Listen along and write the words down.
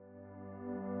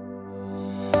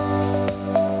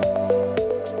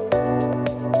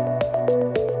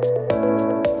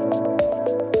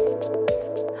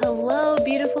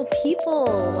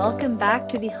back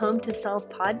to the Home to Self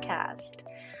podcast.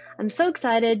 I'm so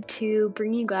excited to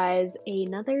bring you guys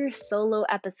another solo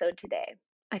episode today.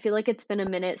 I feel like it's been a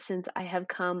minute since I have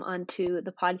come onto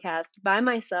the podcast by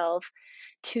myself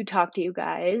to talk to you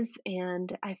guys,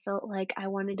 and I felt like I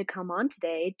wanted to come on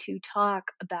today to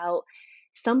talk about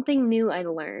something new I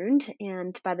learned.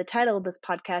 And by the title of this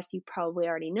podcast, you probably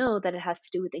already know that it has to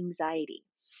do with anxiety.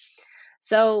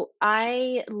 So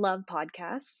I love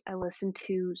podcasts. I listen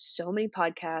to so many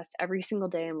podcasts every single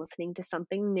day. I'm listening to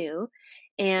something new,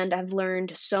 and I've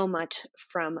learned so much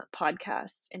from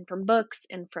podcasts and from books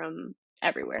and from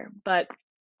everywhere. But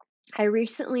I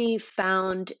recently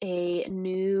found a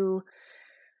new,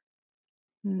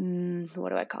 what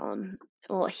do I call him?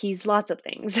 Well, he's lots of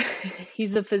things.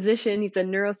 He's a physician, he's a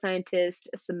neuroscientist,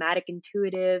 a somatic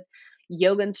intuitive,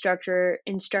 yoga instructor,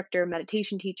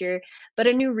 meditation teacher, but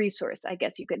a new resource, I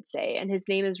guess you could say. And his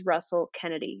name is Russell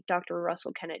Kennedy, Dr.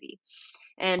 Russell Kennedy.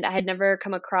 And I had never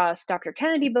come across Dr.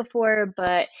 Kennedy before,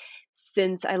 but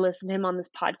since I listened to him on this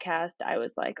podcast, I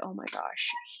was like, oh my gosh,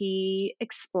 he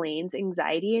explains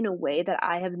anxiety in a way that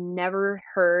I have never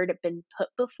heard been put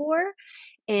before.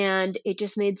 And it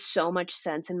just made so much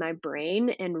sense in my brain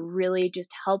and really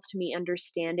just helped me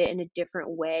understand it in a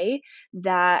different way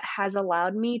that has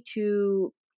allowed me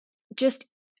to just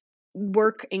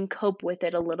work and cope with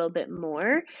it a little bit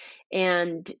more.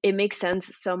 And it makes sense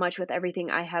so much with everything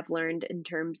I have learned in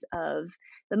terms of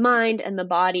the mind and the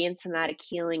body and somatic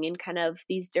healing and kind of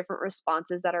these different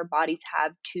responses that our bodies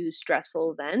have to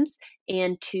stressful events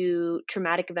and to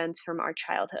traumatic events from our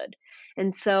childhood.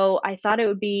 And so I thought it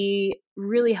would be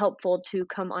really helpful to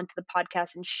come onto the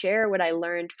podcast and share what I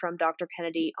learned from Dr.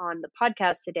 Kennedy on the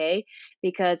podcast today,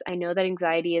 because I know that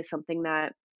anxiety is something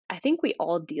that I think we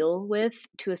all deal with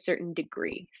to a certain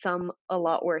degree, some a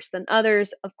lot worse than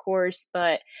others, of course,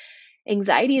 but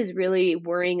anxiety is really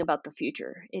worrying about the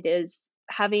future. It is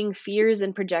having fears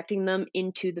and projecting them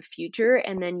into the future,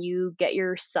 and then you get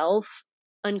yourself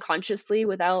unconsciously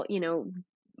without,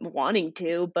 wanting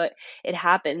to, but it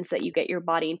happens that you get your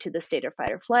body into the state of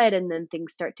fight or flight, and then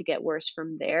things start to get worse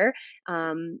from there.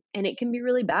 And it can be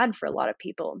really bad for a lot of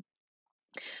people.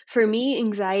 For me,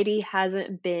 anxiety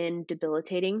hasn't been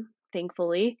debilitating,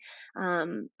 thankfully,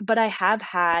 but I have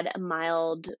had a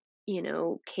mild,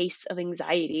 case of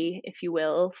anxiety, if you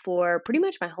will, for pretty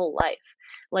much my whole life.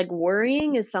 Like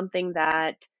worrying is something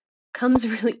that comes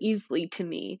really easily to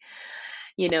me,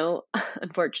 you know,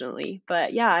 unfortunately.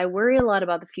 But yeah, I worry a lot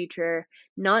about the future,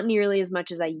 not nearly as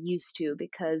much as I used to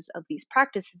because of these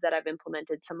practices that I've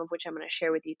implemented, some of which I'm going to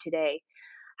share with you today.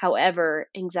 However,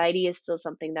 anxiety is still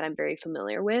something that I'm very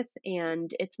familiar with, and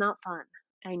it's not fun.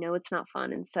 I know it's not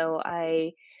fun. And so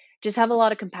I just have a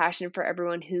lot of compassion for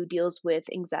everyone who deals with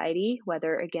anxiety,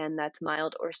 whether again that's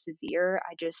mild or severe.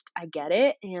 I get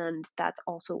it. And that's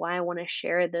also why I want to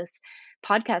share this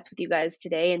podcast with you guys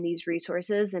today and these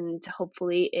resources. And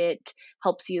hopefully it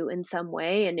helps you in some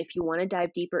way. And if you want to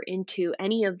dive deeper into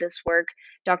any of this work,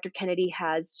 Dr. Kennedy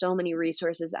has so many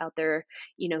resources out there.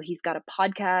 He's got a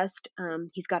podcast,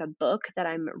 he's got a book that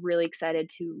I'm really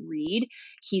excited to read.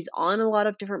 He's on a lot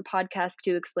of different podcasts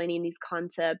too, explaining these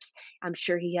concepts. I'm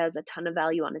sure he has a ton of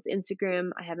value on his Instagram.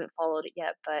 I haven't followed it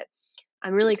yet, but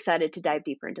I'm really excited to dive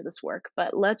deeper into this work.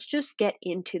 But let's just get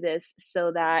into this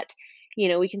so that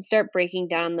we can start breaking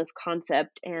down this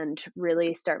concept and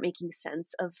really start making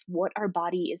sense of what our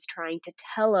body is trying to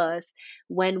tell us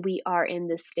when we are in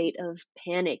this state of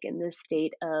panic, in this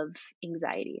state of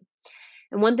anxiety.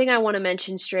 And one thing I want to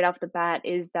mention straight off the bat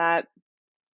is that,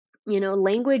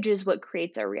 language is what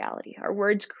creates our reality. Our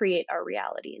words create our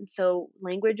reality. And so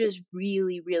language is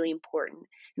really, really important.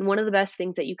 And one of the best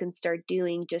things that you can start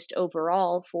doing just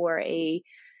overall for a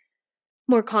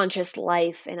more conscious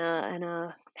life and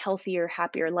a healthier,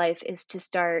 happier life is to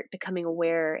start becoming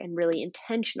aware and really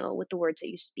intentional with the words that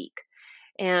you speak.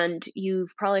 And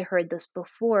you've probably heard this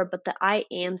before, but the I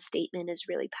am statement is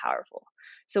really powerful.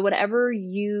 So whatever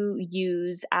you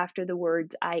use after the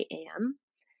words I am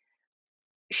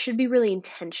should be really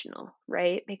intentional,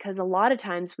 right? Because a lot of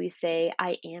times we say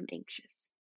I am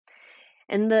anxious.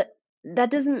 And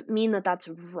that doesn't mean that that's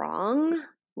wrong.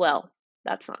 Well,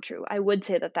 that's not true. I would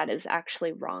say that that is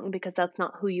actually wrong because that's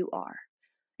not who you are.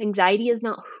 Anxiety is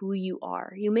not who you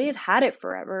are. You may have had it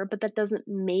forever, but that doesn't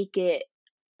make it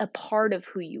a part of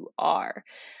who you are.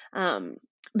 Um,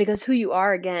 because who you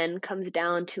are, again, comes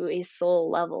down to a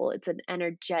soul level. It's an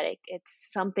energetic,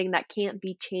 it's something that can't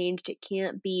be changed, it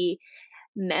can't be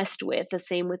messed with. The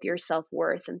same with your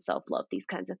self-worth and self-love. These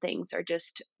kinds of things are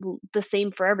just the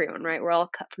same for everyone, right? We're all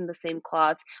cut from the same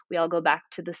cloth. We all go back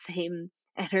to the same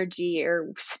energy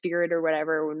or spirit or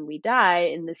whatever when we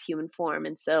die in this human form.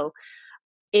 And so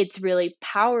it's really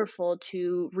powerful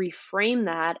to reframe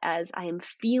that as I am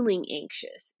feeling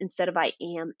anxious instead of I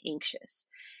am anxious.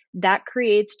 That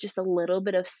creates just a little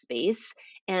bit of space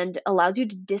and allows you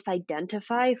to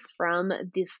disidentify from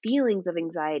the feelings of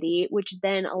anxiety, which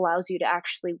then allows you to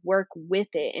actually work with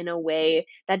it in a way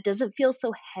that doesn't feel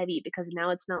so heavy, because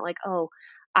now it's not like, oh,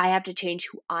 I have to change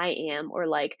who I am, or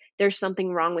like there's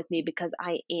something wrong with me because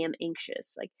I am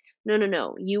anxious. Like, no, no,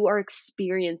 no. You are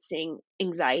experiencing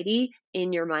anxiety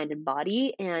in your mind and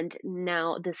body. And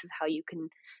now this is how you can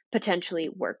potentially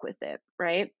work with it.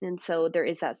 Right. And so there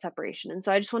is that separation. And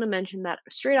so I just want to mention that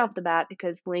straight off the bat,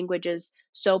 because language is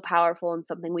so powerful and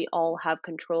something we all have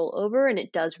control over. And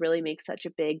it does really make such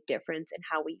a big difference in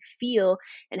how we feel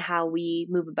and how we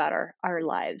move about our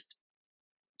lives.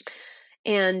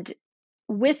 And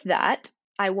with that,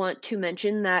 I want to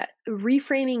mention that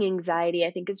reframing anxiety,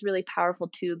 I think, is really powerful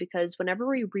too, because whenever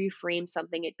we reframe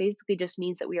something, it basically just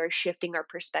means that we are shifting our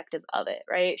perspective of it,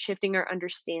 right? Shifting our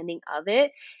understanding of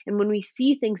it. And when we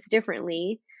see things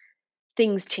differently,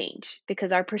 things change,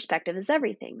 because our perspective is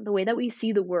everything. The way that we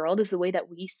see the world is the way that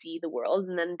we see the world,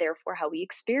 and then therefore how we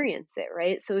experience it,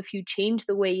 right? So if you change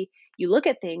the way you look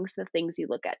at things, the things you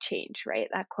look at change, right?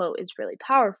 That quote is really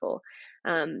powerful,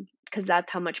 because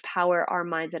that's how much power our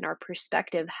minds and our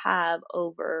perspective have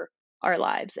over our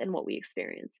lives and what we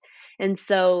experience. And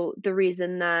so the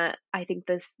reason that I think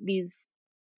these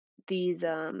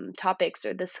topics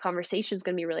or this conversation is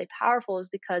going to be really powerful is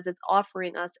because it's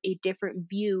offering us a different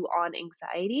view on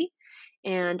anxiety.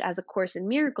 And as A Course in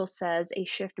Miracles says, a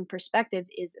shift in perspective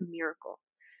is a miracle.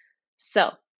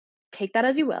 So take that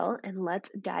as you will, and let's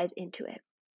dive into it.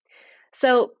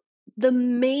 So, the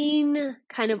main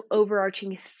kind of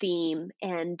overarching theme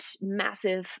and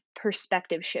massive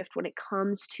perspective shift when it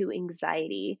comes to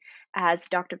anxiety, as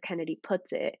Dr. Kennedy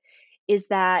puts it, is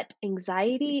that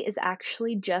anxiety is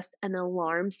actually just an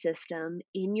alarm system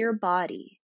in your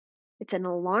body. It's an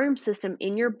alarm system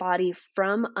in your body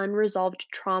from unresolved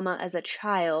trauma as a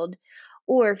child.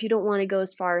 Or if you don't want to go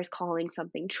as far as calling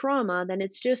something trauma, then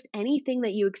it's just anything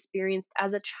that you experienced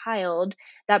as a child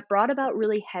that brought about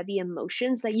really heavy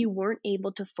emotions that you weren't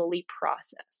able to fully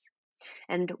process.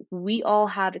 And we all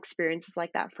have experiences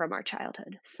like that from our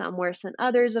childhood, some worse than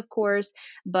others, of course,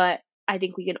 but I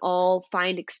think we can all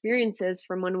find experiences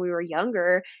from when we were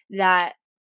younger that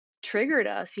triggered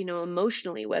us,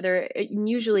 emotionally,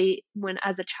 usually when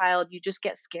as a child you just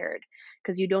get scared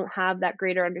because you don't have that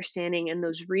greater understanding and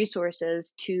those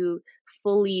resources to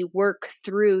fully work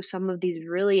through some of these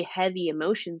really heavy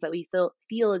emotions that we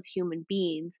feel as human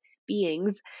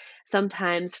beings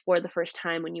sometimes for the first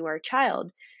time when you are a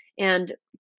child. And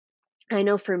I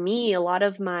know for me, a lot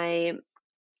of my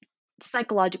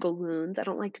psychological wounds, I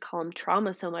don't like to call them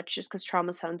trauma so much just because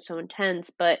trauma sounds so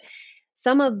intense, but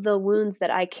some of the wounds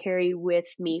that I carry with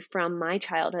me from my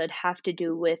childhood have to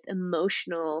do with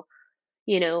emotional,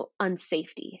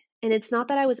 unsafety. And it's not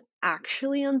that I was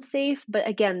actually unsafe, but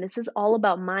again, this is all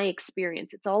about my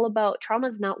experience. It's all about trauma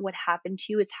is not what happened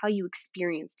to you, it's how you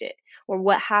experienced it or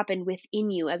what happened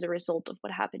within you as a result of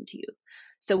what happened to you.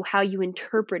 So, how you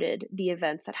interpreted the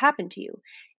events that happened to you.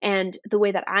 And the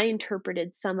way that I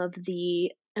interpreted some of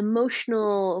the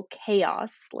emotional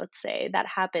chaos, let's say, that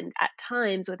happened at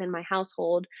times within my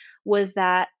household was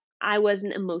that I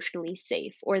wasn't emotionally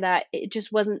safe, or that it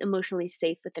just wasn't emotionally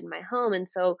safe within my home. And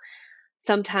so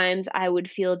sometimes I would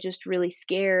feel just really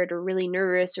scared or really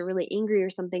nervous or really angry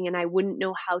or something, and I wouldn't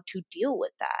know how to deal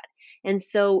with that. And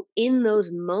so, in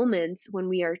those moments when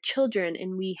we are children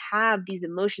and we have these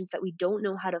emotions that we don't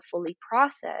know how to fully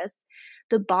process,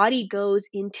 the body goes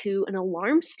into an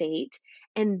alarm state,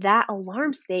 and that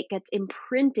alarm state gets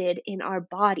imprinted in our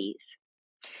bodies.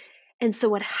 And so,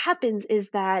 what happens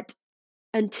is that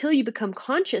until you become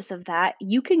conscious of that,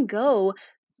 you can go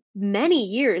many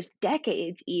years,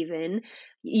 decades even.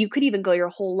 You could even go your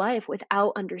whole life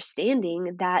without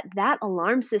understanding that that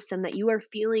alarm system that you are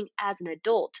feeling as an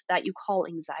adult that you call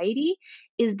anxiety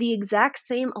is the exact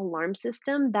same alarm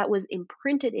system that was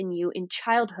imprinted in you in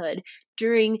childhood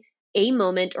during a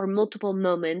moment or multiple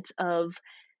moments of,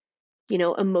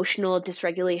 emotional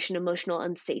dysregulation, emotional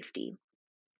unsafety.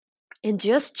 And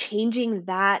just changing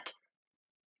that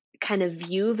kind of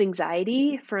view of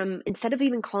anxiety from, instead of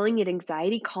even calling it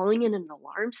anxiety, calling it an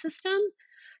alarm system,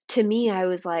 to me, I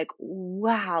was like,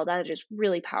 wow, that is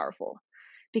really powerful.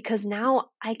 Because now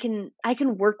I can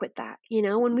work with that.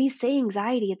 When we say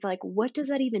anxiety, it's like, what does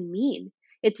that even mean?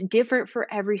 It's different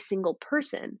for every single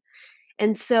person.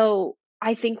 And so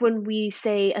I think when we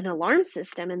say an alarm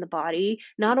system in the body,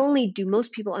 not only do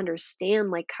most people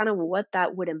understand like kind of what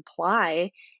that would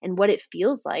imply and what it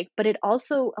feels like, but it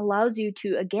also allows you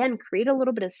to again create a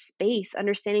little bit of space,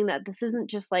 understanding that this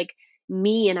isn't just like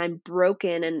me and I'm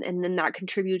broken and then that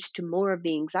contributes to more of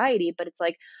the anxiety, but it's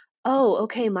like, oh,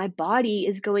 okay, my body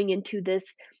is going into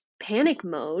this panic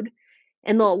mode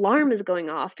and the alarm is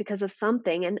going off because of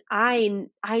something, and I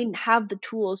have the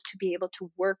tools to be able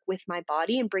to work with my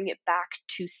body and bring it back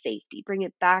to safety, bring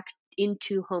it back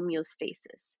into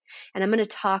homeostasis. And I'm going to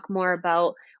talk more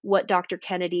about what Dr.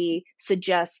 Kennedy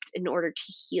suggests in order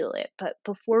to heal it. But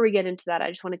before we get into that,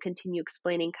 I just want to continue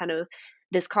explaining kind of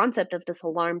this concept of this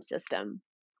alarm system.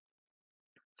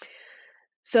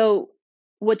 So,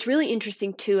 what's really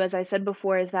interesting too, as I said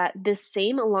before, is that this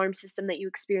same alarm system that you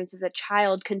experience as a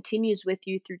child continues with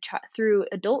you through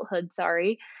adulthood,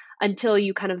 sorry, until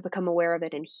you kind of become aware of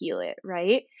it and heal it,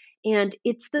 right? And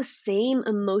it's the same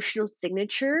emotional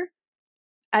signature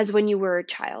as when you were a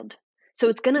child. So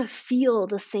it's going to feel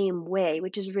the same way,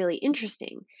 which is really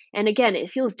interesting. And again, it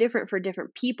feels different for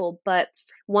different people, but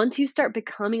once you start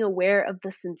becoming aware of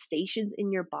the sensations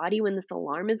in your body when this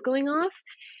alarm is going off,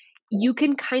 you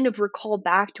can kind of recall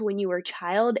back to when you were a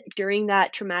child during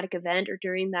that traumatic event or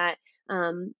during that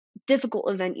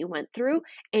difficult event you went through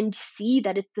and see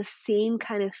that it's the same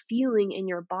kind of feeling in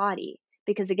your body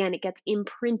because, again, it gets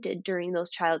imprinted during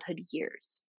those childhood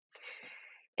years.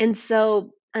 And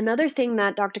so, another thing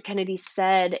that Dr. Kennedy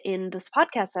said in this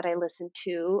podcast that I listened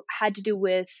to had to do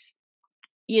with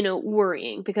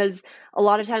worrying, because a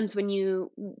lot of times when you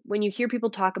hear people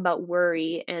talk about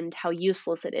worry and how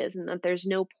useless it is and that there's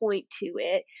no point to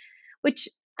it, which,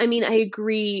 I mean, I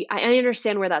agree. I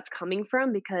understand where that's coming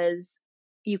from because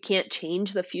you can't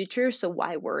change the future, so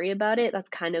why worry about it? That's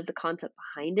kind of the concept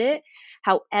behind it.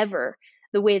 However,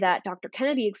 the way that Dr.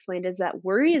 Kennedy explained is that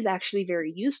worry is actually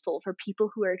very useful for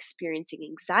people who are experiencing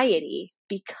anxiety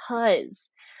because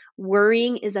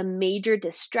worrying is a major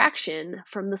distraction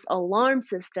from this alarm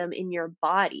system in your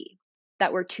body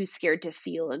that we're too scared to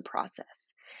feel and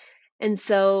process. And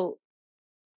so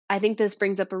I think this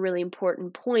brings up a really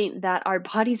important point that our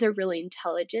bodies are really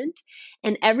intelligent,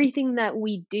 and everything that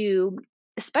we do,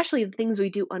 especially the things we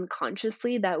do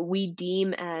unconsciously that we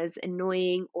deem as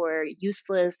annoying or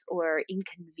useless or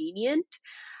inconvenient,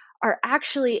 are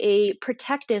actually a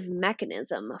protective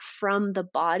mechanism from the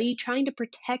body trying to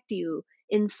protect you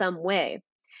in some way.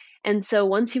 And so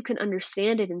once you can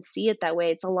understand it and see it that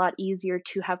way, it's a lot easier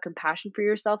to have compassion for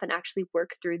yourself and actually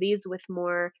work through these with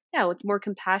more, yeah, with more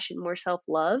compassion, more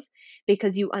self-love,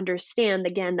 because you understand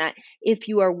again that if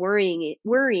you are worrying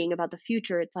about the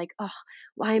future, it's like, oh,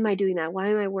 why am I doing that? Why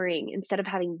am I worrying? Instead of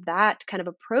having that kind of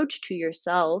approach to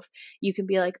yourself, you can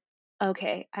be like,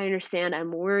 okay, I understand.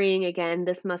 I'm worrying again.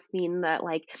 This must mean that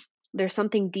like there's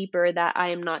something deeper that I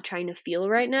am not trying to feel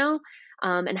right now.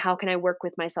 And how can I work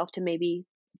with myself to maybe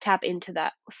tap into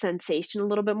that sensation a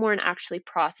little bit more and actually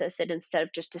process it instead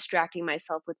of just distracting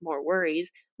myself with more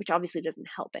worries, which obviously doesn't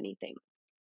help anything.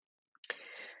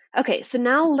 Okay, so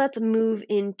now let's move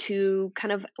into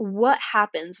kind of what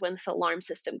happens when this alarm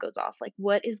system goes off. Like,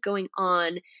 what is going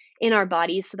on in our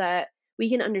body so that we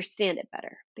can understand it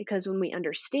better? Because when we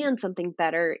understand something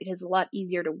better, it is a lot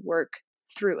easier to work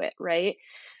through it, right?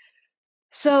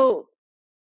 So,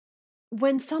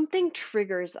 when something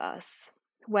triggers us,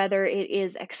 whether it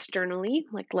is externally,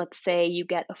 like let's say you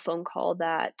get a phone call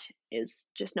that is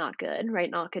just not good, right?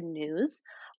 Not good news,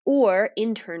 or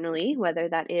internally, whether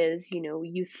that is,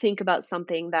 you think about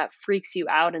something that freaks you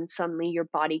out and suddenly your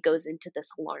body goes into this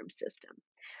alarm system.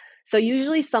 So,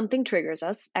 usually something triggers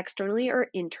us externally or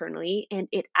internally, and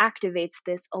it activates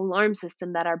this alarm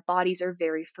system that our bodies are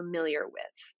very familiar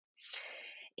with.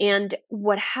 And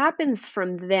what happens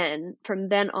from then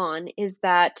on, is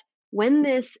that when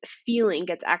this feeling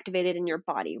gets activated in your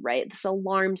body, right? This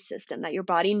alarm system that your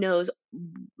body knows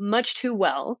much too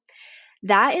well,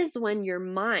 that is when your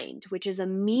mind, which is a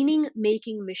meaning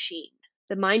making machine,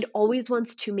 the mind always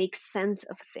wants to make sense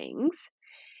of things.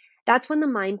 That's when the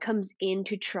mind comes in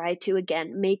to try to,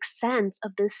 again, make sense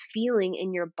of this feeling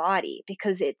in your body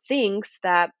because it thinks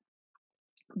that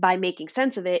by making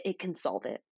sense of it, it can solve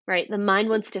it, right? The mind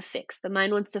wants to fix, the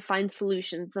mind wants to find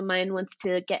solutions, the mind wants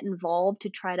to get involved to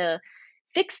try to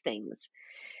fix things.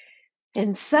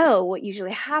 And so, what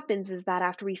usually happens is that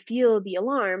after we feel the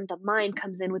alarm, the mind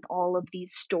comes in with all of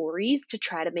these stories to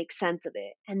try to make sense of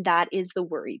it. And that is the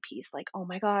worry piece. Like, oh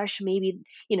my gosh, maybe,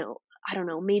 I don't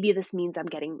know, maybe this means I'm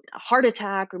getting a heart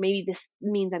attack, or maybe this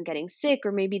means I'm getting sick,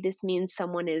 or maybe this means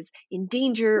someone is in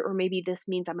danger, or maybe this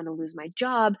means I'm going to lose my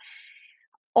job.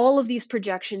 all of these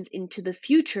projections into the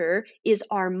future is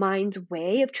our mind's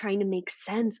way of trying to make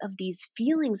sense of these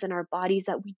feelings in our bodies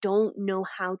that we don't know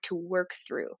how to work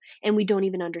through and we don't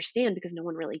even understand because no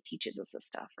one really teaches us this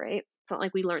stuff, right? It's not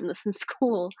like we learn this in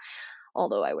school,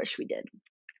 although I wish we did.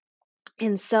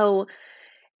 And so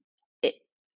it,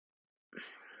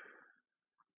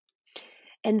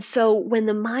 And so when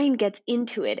the mind gets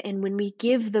into it, and when we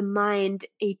give the mind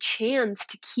a chance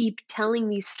to keep telling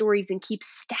these stories and keep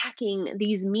stacking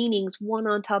these meanings one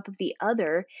on top of the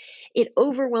other, it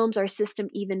overwhelms our system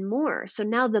even more. So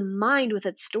now the mind with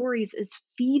its stories is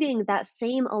feeding that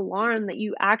same alarm that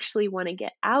you actually want to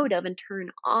get out of and turn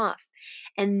off.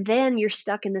 And then you're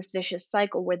stuck in this vicious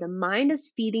cycle where the mind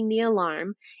is feeding the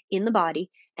alarm in the body,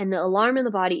 and the alarm in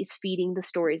the body is feeding the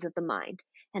stories of the mind.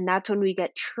 And that's when we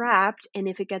get trapped. And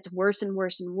if it gets worse and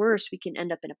worse and worse, we can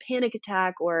end up in a panic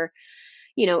attack or,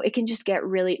 it can just get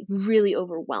really, really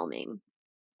overwhelming.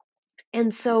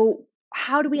 And so,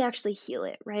 how do we actually heal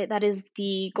it, right? That is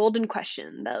the golden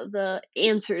question, the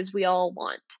answers we all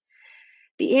want.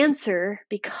 The answer,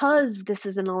 because this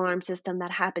is an alarm system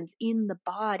that happens in the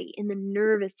body, in the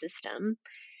nervous system,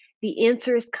 the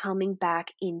answer is coming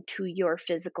back into your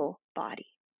physical body.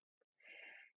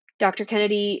 Dr.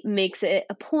 Kennedy makes it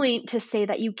a point to say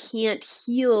that you can't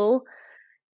heal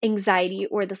anxiety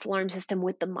or this alarm system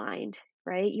with the mind,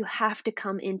 right? You have to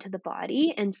come into the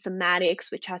body, and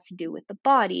somatics, which has to do with the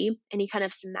body, any kind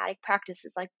of somatic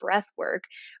practices like breath work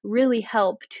really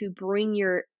help to bring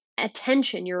your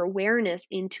attention, your awareness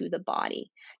into the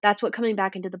body. That's what coming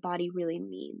back into the body really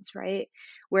means, right?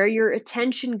 Where your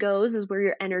attention goes is where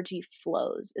your energy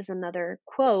flows, is another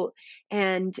quote.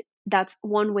 And that's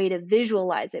one way to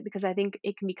visualize it, because I think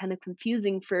it can be kind of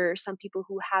confusing for some people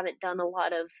who haven't done a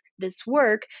lot of this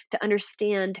work to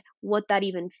understand what that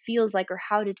even feels like or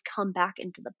how to come back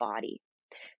into the body.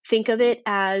 Think of it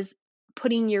as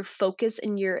putting your focus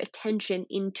and your attention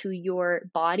into your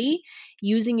body,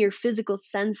 using your physical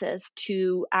senses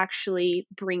to actually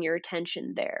bring your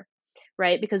attention there,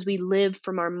 right? Because we live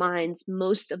from our minds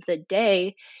most of the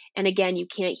day. And again, you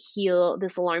can't heal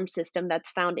this alarm system that's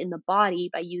found in the body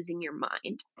by using your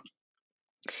mind.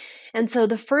 And so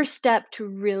the first step to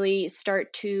really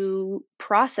start to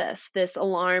process this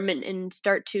alarm and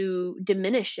start to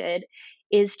diminish it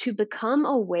is to become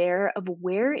aware of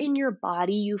where in your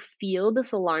body you feel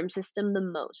this alarm system the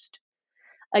most.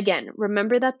 Again,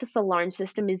 remember that this alarm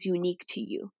system is unique to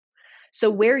you. So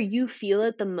where you feel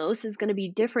it the most is going to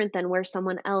be different than where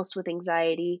someone else with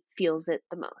anxiety feels it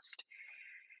the most.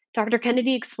 Dr.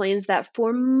 Kennedy explains that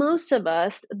for most of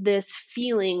us, this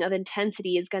feeling of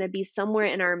intensity is going to be somewhere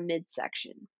in our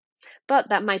midsection. But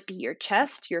that might be your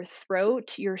chest, your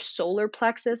throat, your solar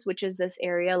plexus, which is this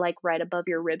area like right above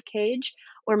your rib cage,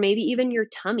 or maybe even your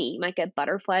tummy. You might get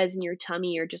butterflies in your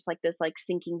tummy or just like this like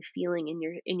sinking feeling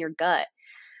in your gut.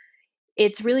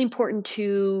 It's really important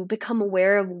to become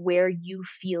aware of where you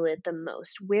feel it the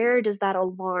most. Where does that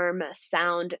alarm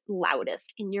sound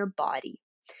loudest in your body?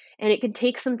 And it can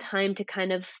take some time to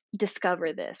kind of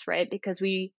discover this, right? Because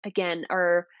we again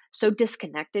are so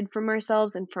disconnected from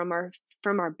ourselves and from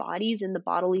our bodies and the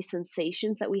bodily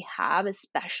sensations that we have,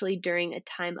 especially during a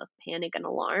time of panic and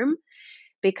alarm,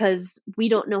 because we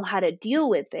don't know how to deal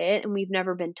with it and we've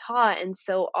never been taught. And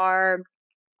so our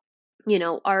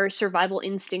survival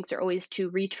instincts are always to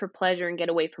reach for pleasure and get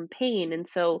away from pain. And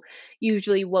so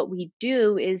usually what we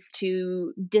do is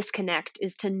to disconnect,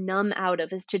 is to numb out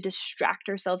of, is to distract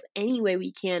ourselves any way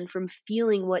we can from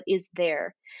feeling what is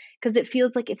there. Because it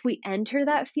feels like if we enter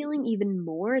that feeling even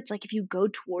more, it's like if you go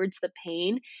towards the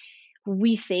pain,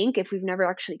 we think, if we've never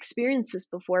actually experienced this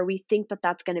before, we think that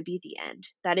that's going to be the end,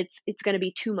 that it's going to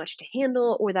be too much to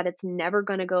handle, or that it's never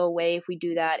going to go away if we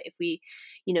do that, if we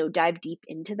dive deep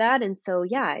into that. And so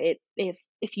yeah,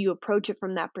 if you approach it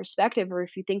from that perspective, or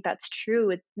if you think that's true,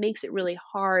 it makes it really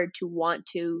hard to want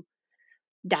to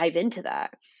dive into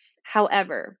that.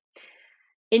 However,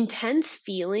 intense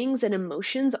feelings and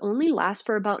emotions only last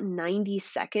for about 90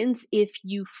 seconds if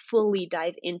you fully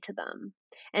dive into them.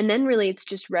 And then really it's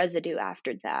just residue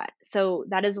after that. So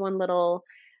that is one little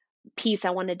piece I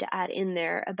wanted to add in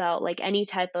there about like any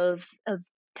type of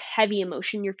heavy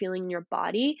emotion you're feeling in your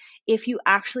body. If you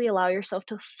actually allow yourself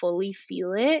to fully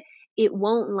feel it, it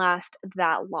won't last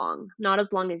that long, not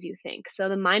as long as you think. So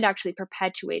the mind actually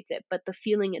perpetuates it, but the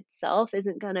feeling itself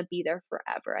isn't going to be there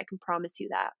forever. I can promise you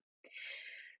that.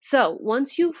 So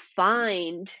once you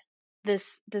find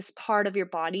this part of your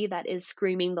body that is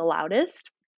screaming the loudest,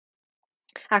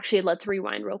 actually let's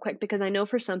rewind real quick, because I know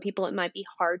for some people it might be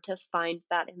hard to find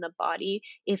that in the body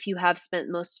if you have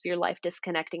spent most of your life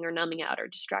disconnecting or numbing out or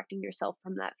distracting yourself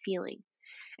from that feeling.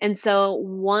 And so,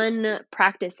 one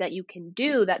practice that you can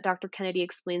do that Dr. Kennedy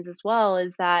explains as well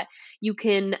is that you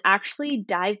can actually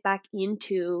dive back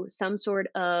into some sort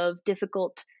of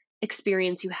difficult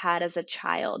experience you had as a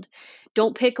child.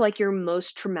 Don't pick like your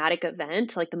most traumatic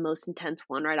event, like the most intense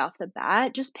one right off the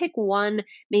bat. Just pick one,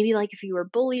 maybe like if you were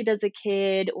bullied as a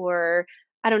kid, or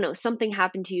I don't know, something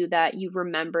happened to you that you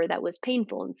remember that was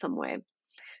painful in some way.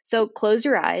 So close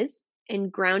your eyes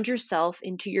and ground yourself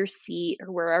into your seat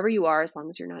or wherever you are, as long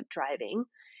as you're not driving,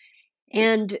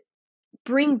 and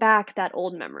bring back that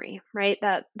old memory, right?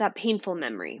 That painful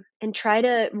memory, and try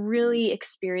to really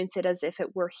experience it as if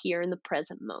it were here in the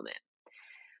present moment.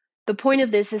 The point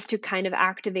of this is to kind of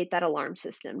activate that alarm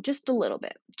system just a little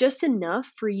bit, just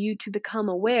enough for you to become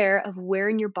aware of where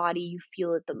in your body you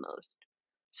feel it the most.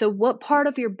 So, what part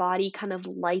of your body kind of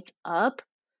lights up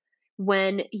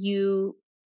when you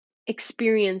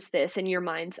experience this in your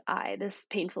mind's eye, this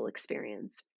painful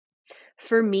experience?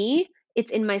 For me,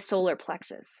 it's in my solar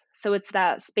plexus. So, it's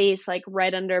that space like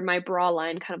right under my bra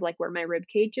line, kind of like where my rib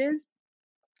cage is,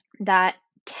 that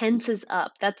tenses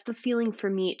up. That's the feeling for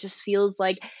me. It just feels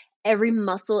like every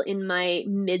muscle in my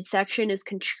midsection is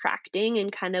contracting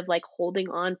and kind of like holding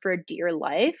on for dear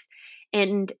life.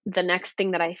 And the next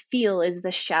thing that I feel is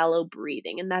the shallow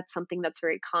breathing. And that's something that's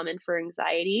very common for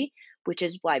anxiety, which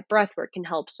is why breath work can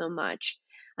help so much.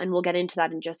 And we'll get into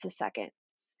that in just a second.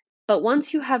 But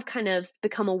once you have kind of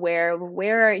become aware of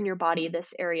where in your body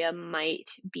this area might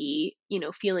be,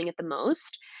 feeling it the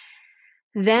most,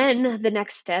 then the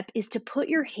next step is to put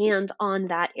your hands on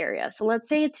that area. So let's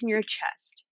say it's in your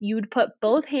chest. You would put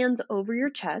both hands over your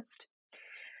chest,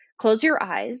 close your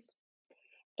eyes,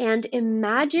 and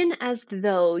imagine as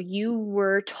though you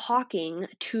were talking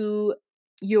to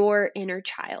your inner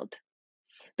child.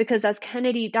 Because as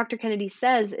Dr. Kennedy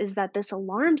says, is that this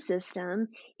alarm system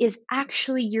is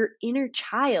actually your inner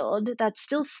child that's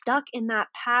still stuck in that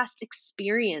past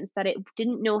experience that it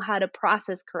didn't know how to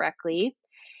process correctly,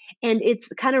 and it's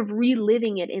kind of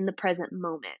reliving it in the present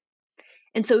moment.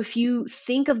 And so, if you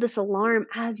think of this alarm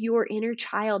as your inner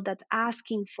child that's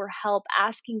asking for help,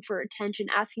 asking for attention,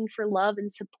 asking for love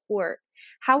and support,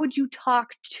 how would you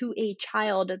talk to a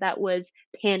child that was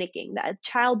panicking, that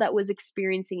child that was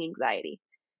experiencing anxiety?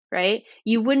 Right?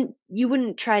 You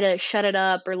wouldn't try to shut it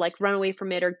up or like run away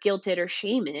from it or guilt it or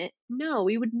shame it. No,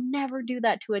 we would never do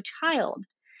that to a child.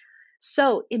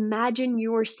 So imagine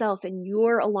yourself and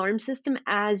your alarm system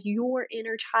as your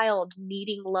inner child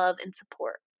needing love and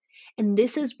support. And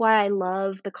this is why I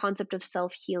love the concept of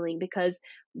self healing, because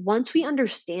once we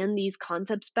understand these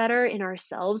concepts better in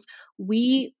ourselves,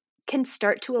 we can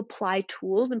start to apply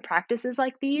tools and practices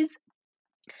like these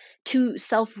to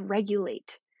self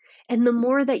regulate. And the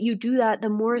more that you do that, the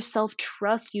more self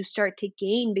trust you start to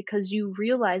gain, because you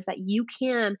realize that you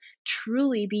can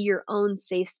truly be your own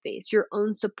safe space, your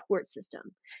own support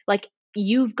system. Like,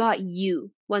 you've got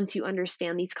you once you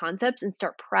understand these concepts and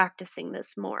start practicing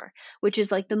this more, which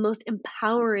is like the most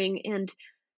empowering and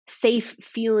safe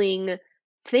feeling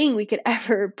thing we could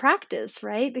ever practice,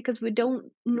 right? Because we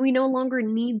no longer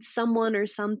need someone or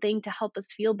something to help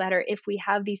us feel better if we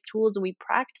have these tools and we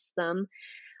practice them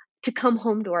to come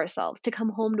home to ourselves, to come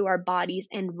home to our bodies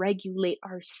and regulate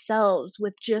ourselves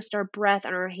with just our breath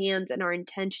and our hands and our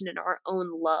intention and our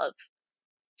own love.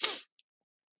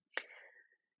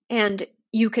 And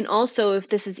you can also, if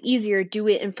this is easier, do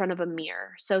it in front of a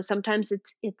mirror. So sometimes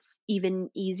it's even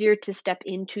easier to step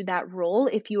into that role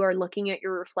if you are looking at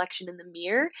your reflection in the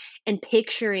mirror and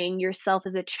picturing yourself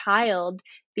as a child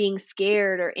being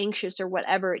scared or anxious or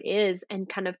whatever it is, and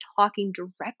kind of talking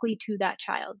directly to that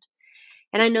child.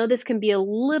 And I know this can be a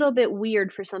little bit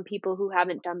weird for some people who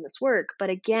haven't done this work, but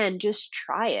again, just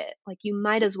try it. Like, you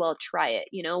might as well try it,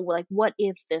 like, what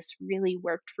if this really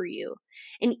worked for you?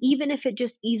 And even if it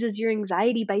just eases your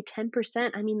anxiety by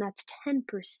 10%, I mean, that's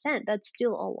 10%. That's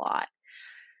still a lot.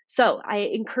 So I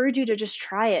encourage you to just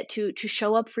try it, to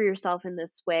show up for yourself in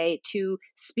this way, to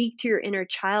speak to your inner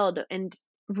child and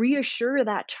reassure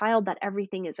that child that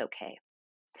everything is okay.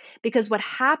 Because what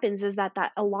happens is that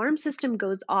alarm system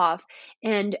goes off,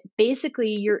 and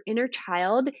basically your inner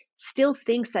child still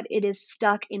thinks that it is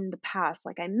stuck in the past,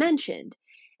 like I mentioned.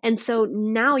 And so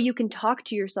now you can talk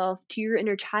to yourself, to your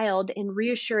inner child, and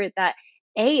reassure it that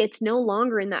it's no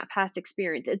longer in that past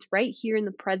experience. It's right here in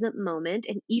the present moment.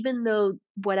 And even though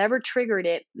whatever triggered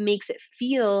it makes it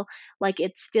feel like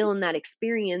it's still in that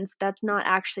experience, that's not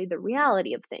actually the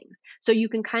reality of things. So you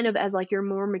can kind of, as like your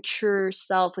more mature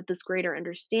self with this greater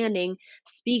understanding,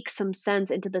 speak some sense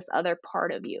into this other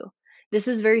part of you. This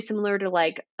is very similar to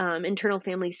like internal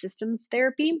family systems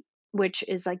therapy, which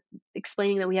is like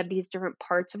explaining that we have these different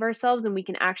parts of ourselves and we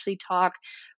can actually talk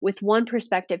with one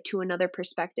perspective to another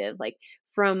perspective, like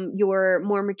from your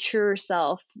more mature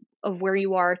self of where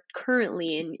you are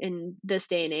currently in this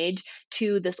day and age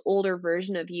to this older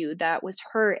version of you that was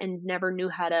hurt and never knew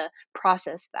how to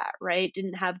process that, right?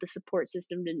 Didn't have the support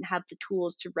system, didn't have the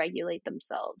tools to regulate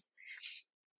themselves.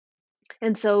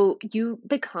 And so you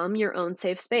become your own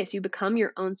safe space, you become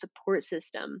your own support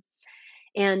system.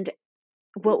 And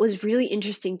what was really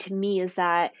interesting to me is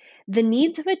that the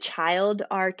needs of a child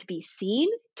are to be seen,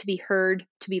 to be heard,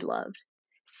 to be loved.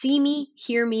 See me,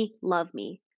 hear me, love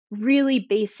me. Really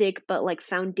basic, but like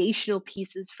foundational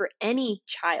pieces for any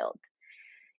child.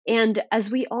 And as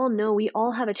we all know, we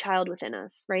all have a child within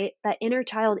us, right? That inner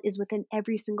child is within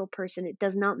every single person. It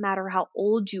does not matter how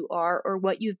old you are or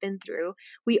what you've been through.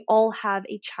 We all have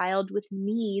a child with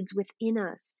needs within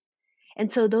us. And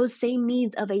so those same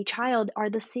needs of a child are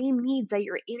the same needs that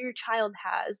your inner child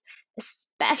has,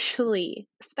 especially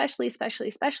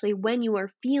when you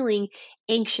are feeling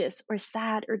anxious or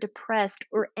sad or depressed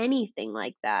or anything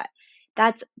like that.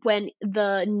 That's when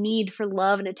the need for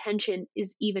love and attention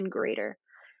is even greater.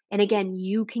 And again,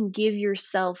 you can give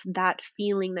yourself that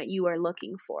feeling that you are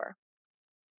looking for.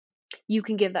 You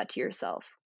can give that to yourself.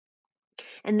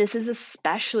 And this is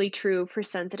especially true for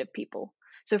sensitive people.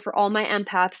 So, for all my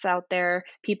empaths out there,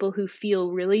 people who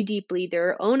feel really deeply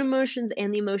their own emotions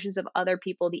and the emotions of other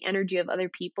people, the energy of other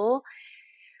people,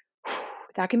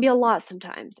 that can be a lot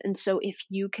sometimes. And so, if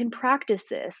you can practice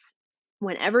this,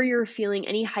 whenever you're feeling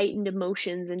any heightened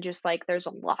emotions and just like there's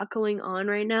a lot going on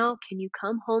right now, can you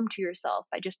come home to yourself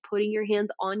by just putting your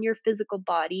hands on your physical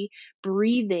body,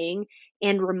 breathing,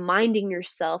 and reminding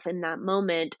yourself in that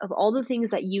moment of all the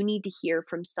things that you need to hear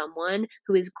from someone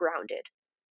who is grounded?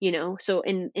 So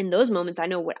in those moments, I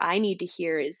know what I need to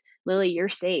hear is, Lily, you're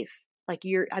safe. Like,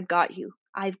 I've got you.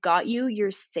 I've got you.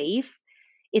 You're safe.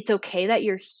 It's okay that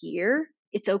you're here.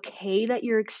 It's okay that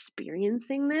you're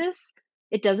experiencing this.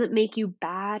 It doesn't make you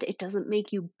bad. It doesn't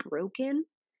make you broken.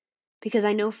 Because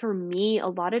I know for me, a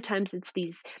lot of times it's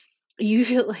these,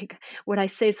 usually, like what I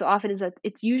say so often is that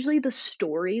it's usually the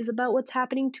stories about what's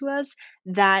happening to us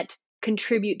that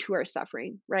contribute to our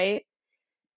suffering, right?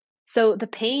 So the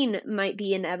pain might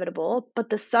be inevitable, but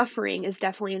the suffering is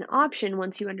definitely an option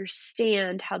once you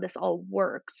understand how this all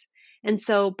works. And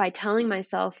so by telling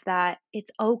myself that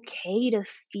it's okay to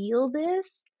feel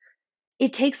this,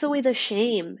 it takes away the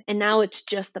shame. And now it's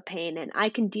just the pain, and I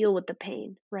can deal with the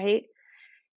pain, right?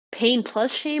 Pain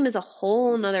plus shame is a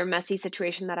whole nother messy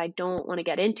situation that I don't want to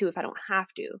get into if I don't have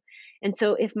to. And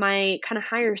so if my kind of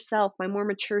higher self, my more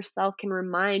mature self can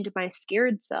remind my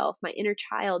scared self, my inner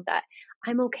child, that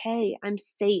I'm okay, I'm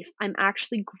safe, I'm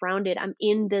actually grounded, I'm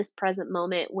in this present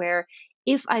moment where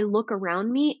if I look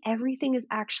around me, everything is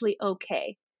actually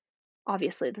okay.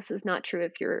 Obviously, this is not true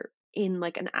if you're in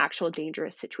like an actual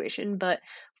dangerous situation, but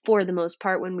for the most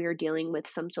part, when we are dealing with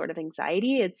some sort of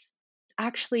anxiety, it's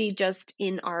actually just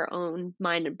in our own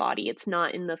mind and body. It's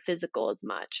not in the physical as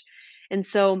much. And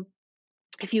so,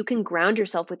 if you can ground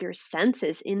yourself with your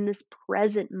senses in this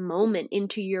present moment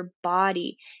into your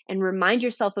body and remind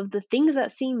yourself of the things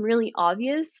that seem really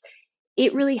obvious,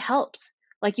 it really helps.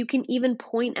 Like, you can even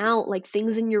point out like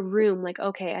things in your room, like,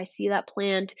 okay, I see that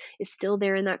plant is still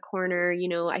there in that corner.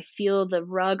 I feel the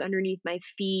rug underneath my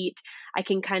feet. I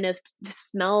can kind of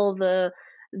smell the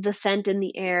scent in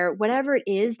the air. Whatever it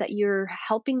is that you're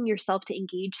helping yourself to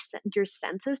engage your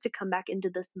senses to come back into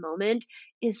this moment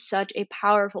is such a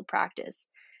powerful practice.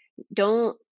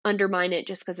 Don't undermine it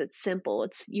just because it's simple.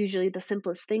 It's usually the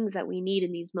simplest things that we need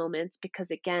in these moments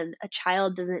because, again, a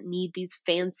child doesn't need these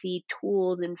fancy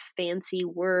tools and fancy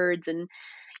words and,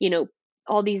 you know,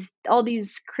 all these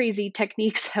crazy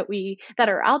techniques that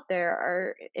are out there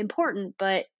are important,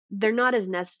 but they're not as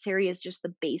necessary as just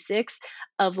the basics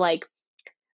of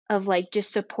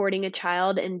just supporting a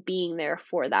child and being there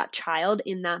for that child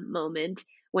in that moment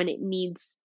when it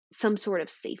needs some sort of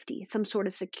safety, some sort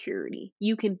of security.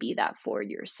 You can be that for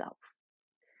yourself.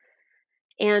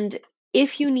 And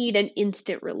if you need an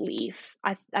instant relief,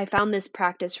 I found this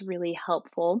practice really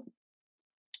helpful.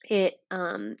 It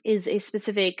is a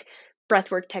specific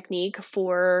breathwork technique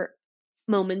for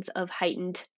moments of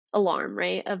heightened alarm,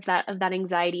 right? Of that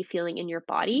anxiety feeling in your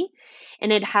body.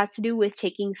 And it has to do with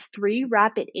taking 3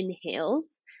 rapid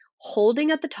inhales, holding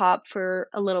at the top for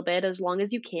a little bit as long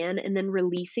as you can, and then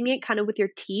releasing it kind of with your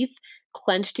teeth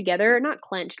clenched together, not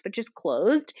clenched, but just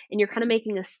closed, and you're kind of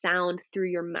making a sound through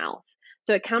your mouth.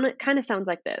 So it kind of sounds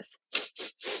like this.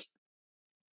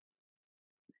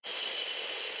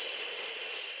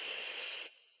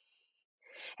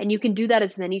 And you can do that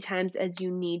as many times as you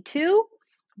need to,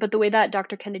 But the way that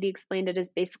Dr. Kennedy explained it is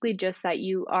basically just that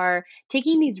you are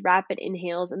taking these rapid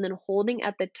inhales and then holding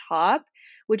at the top,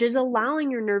 which is allowing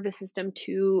your nervous system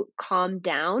to calm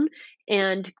down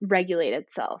and regulate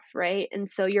itself, right? And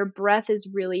so your breath is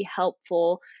really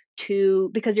helpful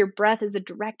because your breath is a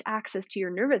direct access to your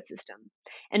nervous system.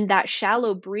 And that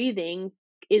shallow breathing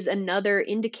is another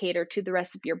indicator to the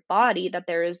rest of your body that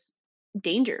there is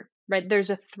danger, right? There's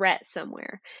a threat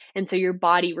somewhere. And so your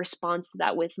body responds to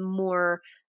that with more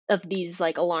of these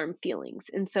like alarm feelings.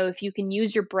 And so if you can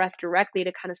use your breath directly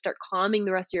to kind of start calming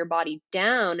the rest of your body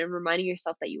down and reminding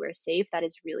yourself that you are safe, that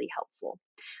is really helpful.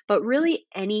 But really,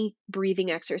 any breathing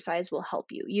exercise will help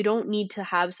you. You don't need to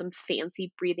have some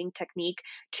fancy breathing technique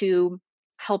to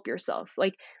help yourself.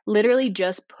 Like literally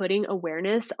just putting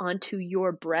awareness onto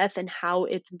your breath and how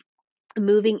it's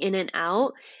moving in and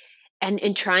out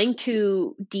and trying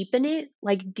to deepen it,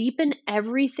 like deepen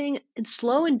everything and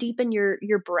slow and deepen your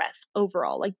breath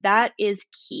overall. Like that is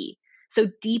key. So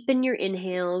deepen your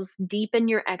inhales, deepen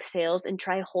your exhales, and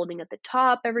try holding at the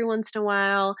top every once in a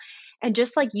while. And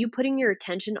just like you putting your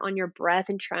attention on your breath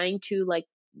and trying to like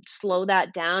slow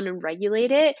that down and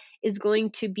regulate it is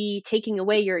going to be taking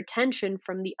away your attention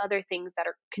from the other things that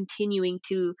are continuing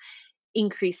to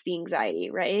increase the anxiety,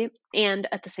 right? And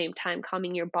at the same time,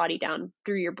 calming your body down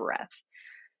through your breath.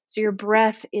 So, your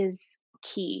breath is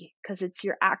key because it's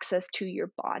your access to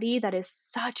your body. That is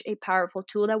such a powerful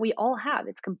tool that we all have.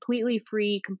 It's completely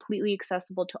free, completely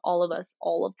accessible to all of us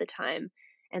all of the time.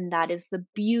 And that is the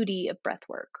beauty of breath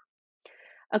work.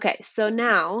 Okay, so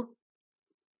now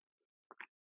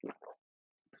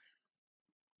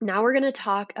we're going to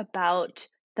talk about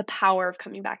the power of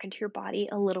coming back into your body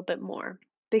a little bit more.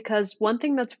 Because one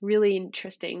thing that's really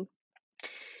interesting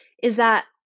is that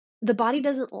the body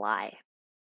doesn't lie,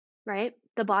 right?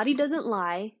 The body doesn't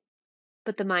lie,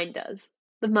 but the mind does.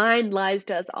 The mind lies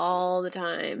to us all the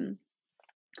time.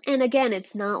 And again,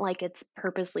 it's not like it's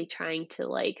purposely trying to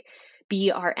like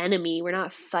be our enemy. We're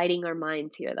not fighting our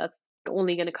minds here. That's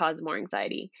only going to cause more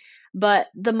anxiety. But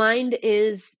the mind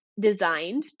is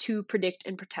designed to predict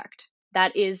and protect.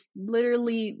 That is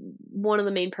literally one of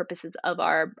the main purposes of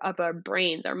our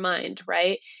brains, our mind,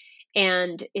 right?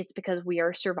 And it's because we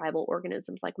are survival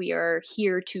organisms. Like we are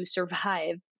here to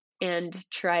survive and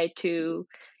try to,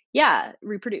 yeah,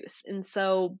 reproduce. And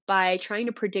so by trying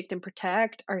to predict and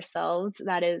protect ourselves,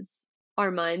 that is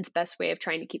our mind's best way of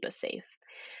trying to keep us safe.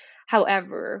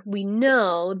 However, we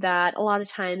know that a lot of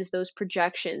times those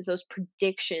projections, those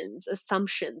predictions,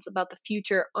 assumptions about the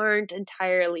future aren't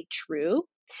entirely true.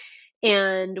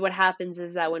 And what happens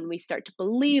is that when we start to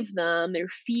believe them or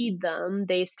feed them,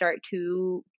 they start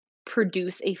to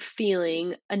produce a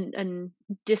feeling and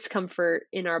discomfort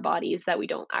in our bodies that we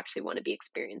don't actually want to be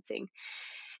experiencing.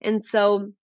 And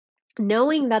so,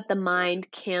 knowing that the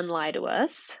mind can lie to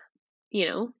us, you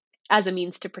know, as a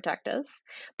means to protect us,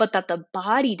 but that the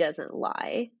body doesn't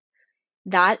lie,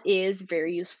 that is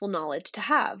very useful knowledge to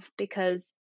have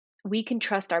because we can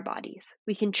trust our bodies.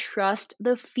 We can trust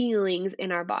the feelings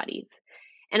in our bodies.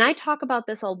 And I talk about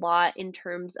this a lot in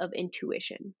terms of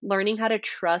intuition. Learning how to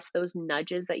trust those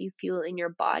nudges that you feel in your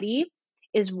body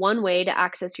is one way to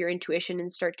access your intuition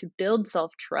and start to build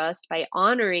self trust by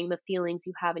honoring the feelings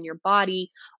you have in your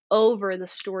body over the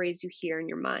stories you hear in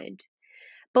your mind.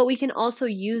 But we can also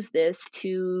use this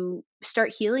to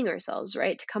start healing ourselves,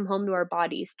 right? To come home to our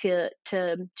bodies, to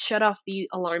shut off the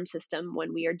alarm system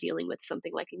when we are dealing with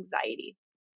something like anxiety.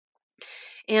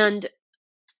 And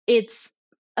it's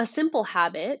a simple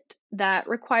habit that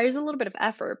requires a little bit of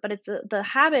effort, but it's the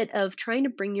habit of trying to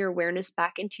bring your awareness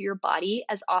back into your body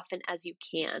as often as you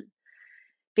can.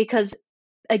 Because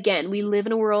again, we live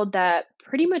in a world that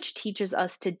pretty much teaches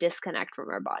us to disconnect from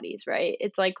our bodies, right?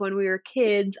 It's like when we were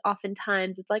kids,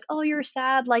 oftentimes it's like, "Oh, you're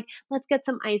sad, like let's get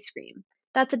some ice cream."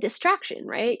 That's a distraction,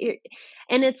 right?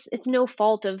 And it's no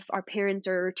fault of our parents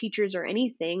or teachers or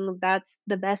anything. That's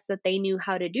the best that they knew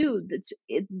how to do.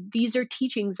 These are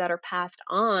teachings that are passed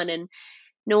on, and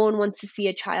no one wants to see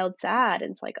a child sad.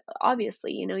 And it's like,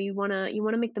 obviously, you want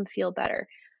to make them feel better.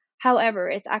 However,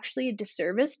 it's actually a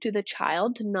disservice to the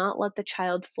child to not let the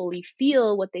child fully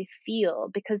feel what they feel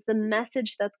because the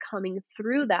message that's coming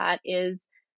through that is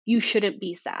you shouldn't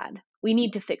be sad. We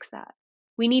need to fix that.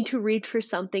 We need to reach for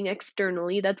something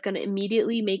externally that's going to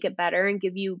immediately make it better and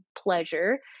give you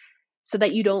pleasure so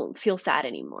that you don't feel sad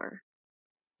anymore.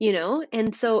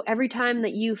 And so every time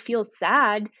that you feel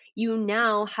sad, you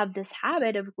now have this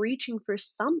habit of reaching for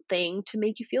something to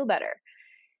make you feel better.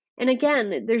 And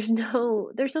again, there's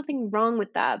nothing wrong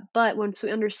with that, but once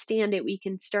we understand it, we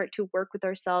can start to work with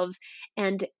ourselves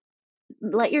and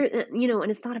let your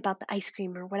and it's not about the ice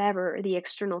cream or whatever the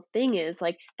external thing is,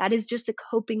 like, that is just a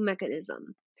coping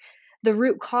mechanism. The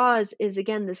root cause is,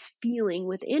 again, this feeling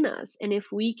within us, and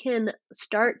if we can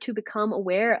start to become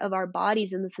aware of our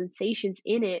bodies and the sensations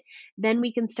in it, then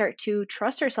we can start to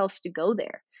trust ourselves to go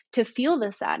there, to feel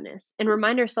the sadness, and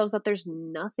remind ourselves that there's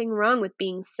nothing wrong with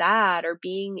being sad or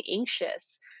being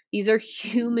anxious. These are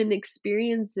human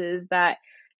experiences that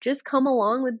just come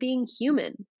along with being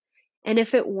human. And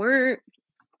if it weren't,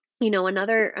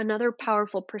 another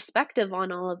powerful perspective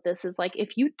on all of this is, like,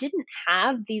 if you didn't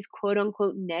have these quote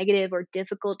unquote negative or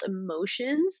difficult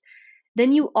emotions,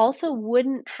 then you also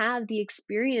wouldn't have the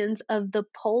experience of the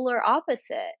polar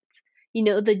opposite.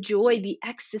 The joy, the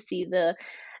ecstasy,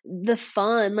 the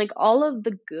fun, like, all of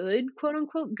the good, quote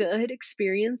unquote good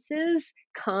experiences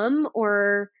come,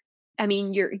 or I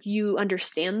mean, you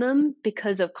understand them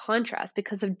because of contrast,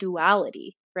 because of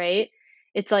duality, right?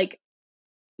 It's like,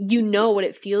 what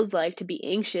it feels like to be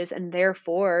anxious, and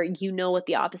therefore what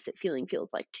the opposite feeling feels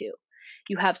like too.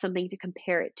 You have something to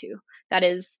compare it to. That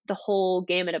is the whole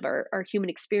gamut of our human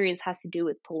experience, has to do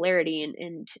with polarity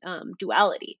and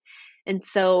duality. And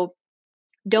so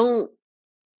don't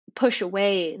push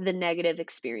away the negative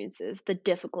experiences, the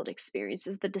difficult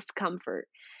experiences, the discomfort.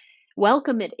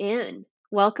 Welcome it in.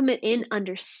 Welcome it in,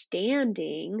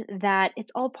 understanding that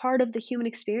it's all part of the human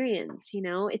experience.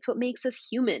 It's what makes us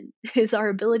human is our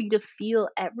ability to feel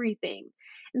everything.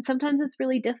 And sometimes it's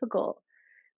really difficult.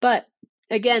 But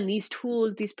again, these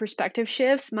tools, these perspective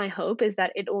shifts, my hope is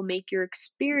that it will make your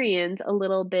experience a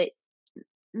little bit,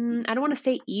 I don't want to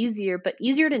say easier, but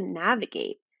easier to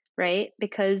navigate, right?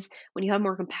 Because when you have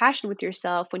more compassion with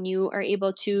yourself, when you are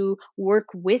able to work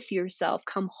with yourself,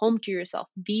 come home to yourself,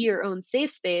 be your own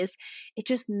safe space, it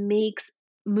just makes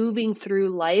moving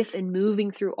through life and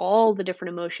moving through all the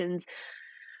different emotions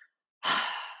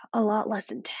a lot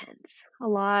less intense, a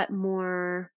lot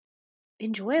more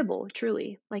enjoyable,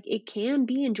 truly. Like, it can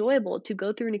be enjoyable to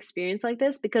go through an experience like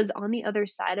this, because on the other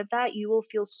side of that, you will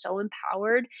feel so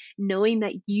empowered knowing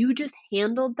that you just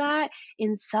handled that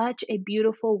in such a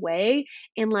beautiful way.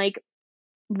 And, like,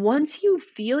 once you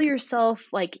feel yourself,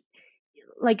 like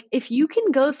if you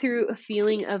can go through a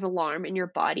feeling of alarm in your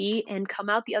body and come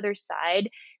out the other side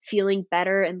feeling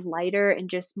better and lighter and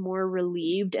just more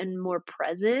relieved and more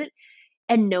present,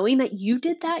 and knowing that you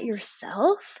did that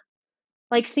yourself,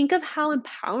 like, think of how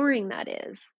empowering that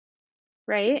is,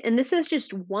 right? And this is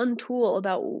just one tool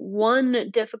about one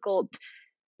difficult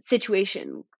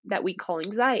situation that we call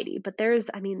anxiety. But there's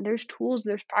tools,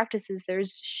 there's practices,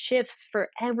 there's shifts for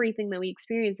everything that we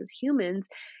experience as humans.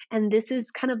 And this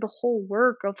is kind of the whole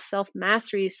work of self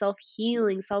mastery, self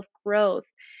healing, self growth,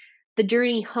 the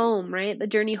journey home, right? The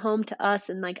journey home to us,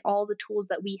 and like all the tools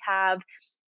that we have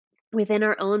within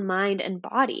our own mind and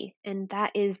body. And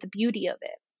that is the beauty of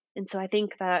it. And so I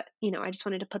think that, I just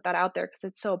wanted to put that out there because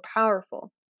it's so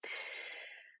powerful.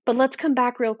 But let's come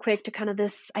back real quick to kind of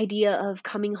this idea of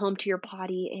coming home to your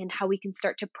body and how we can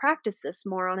start to practice this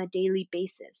more on a daily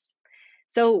basis.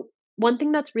 So, one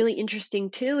thing that's really interesting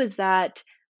too is that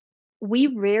we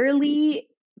rarely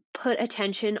put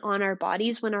attention on our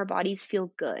bodies when our bodies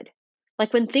feel good.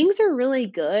 Like, when things are really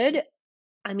good,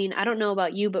 I don't know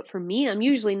about you, but for me, I'm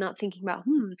usually not thinking about,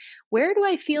 where do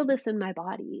I feel this in my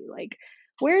body? Like,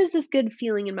 where is this good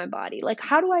feeling in my body? Like,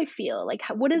 how do I feel? Like,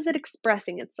 what is it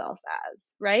expressing itself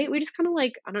as? Right? We just kind of,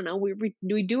 like, I don't know,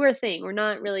 we do our thing. We're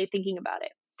not really thinking about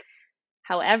it.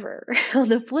 However, on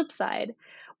the flip side,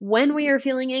 when we are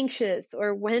feeling anxious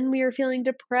or when we are feeling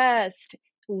depressed,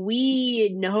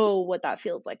 we know what that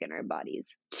feels like in our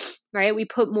bodies, right? We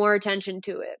put more attention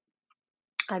to it.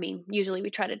 Usually we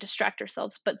try to distract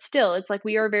ourselves, but still, it's like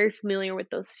we are very familiar with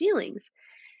those feelings.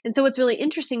 And so what's really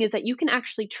interesting is that you can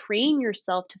actually train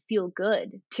yourself to feel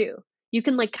good too. You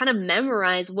can, like, kind of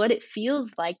memorize what it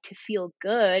feels like to feel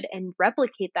good and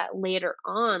replicate that later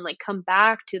on, like come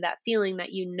back to that feeling that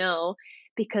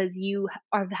because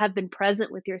have been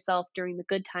present with yourself during the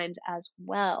good times as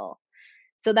well.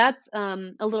 So that's a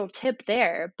little tip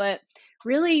there, but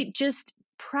really just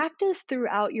practice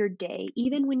throughout your day,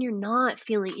 even when you're not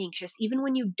feeling anxious, even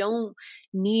when you don't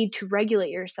need to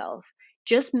regulate yourself.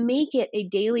 Just make it a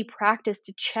daily practice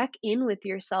to check in with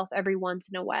yourself every once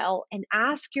in a while and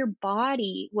ask your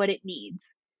body what it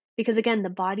needs. Because again, the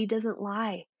body doesn't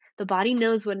lie, the body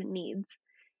knows what it needs.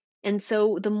 And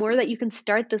so the more that you can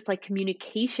start this, like,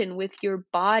 communication with your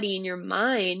body and your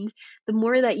mind, the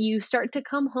more that you start to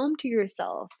come home to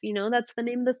yourself. That's the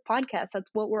name of this podcast.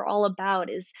 That's what we're all about,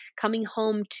 is coming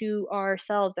home to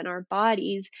ourselves and our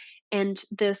bodies, and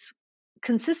this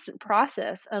consistent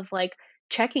process of, like,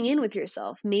 checking in with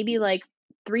yourself, maybe like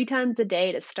 3 times a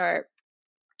day to start,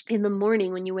 in the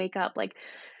morning when you wake up, like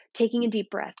taking a deep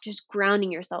breath, just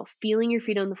grounding yourself, feeling your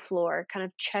feet on the floor, kind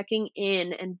of checking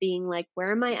in and being like,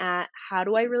 where am I at? How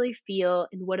do I really feel?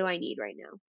 And what do I need right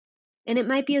now? And it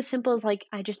might be as simple as like,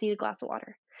 I just need a glass of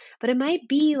water. But it might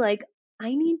be like,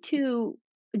 I need to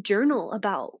journal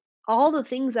about all the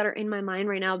things that are in my mind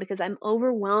right now because I'm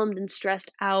overwhelmed and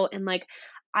stressed out. And like,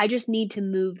 I just need to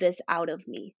move this out of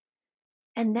me.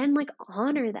 And then like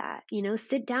honor that,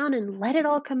 sit down and let it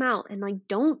all come out and like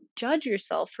don't judge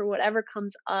yourself for whatever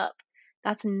comes up.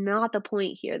 That's not the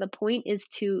point here. The point is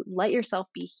to let yourself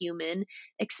be human,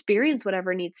 experience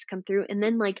whatever needs to come through, and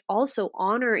then like also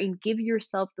honor and give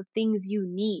yourself the things you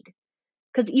need.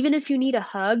 Because even if you need a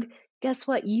hug, guess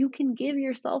what? You can give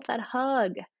yourself that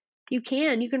hug. You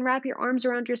can. You can wrap your arms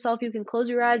around yourself. You can close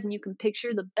your eyes and you can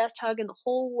picture the best hug in the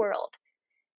whole world.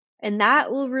 And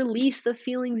that will release the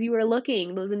feelings you are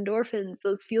looking. Those endorphins,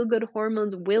 those feel good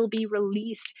hormones will be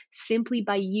released simply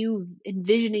by you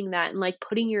envisioning that and like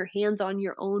putting your hands on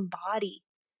your own body,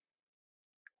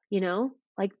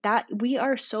 like that. We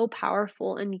are so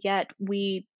powerful and yet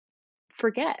we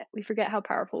forget how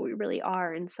powerful we really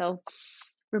are. And so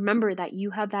remember that you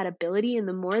have that ability. And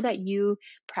the more that you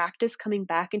practice coming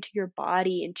back into your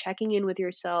body and checking in with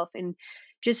yourself and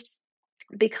just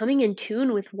becoming in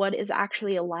tune with what is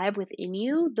actually alive within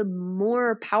you, the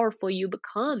more powerful you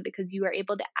become because you are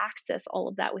able to access all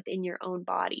of that within your own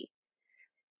body.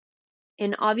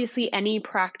 And obviously, any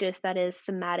practice that is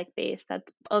somatic based,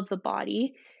 that's of the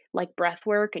body, like breath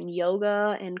work and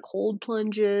yoga and cold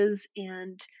plunges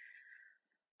and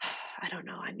I don't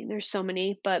know. I mean, there's so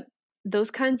many, but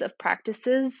those kinds of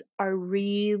practices are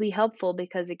really helpful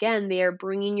because, again, they are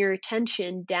bringing your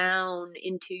attention down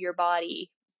into your body,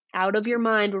 out of your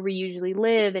mind where we usually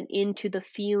live, and into the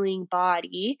feeling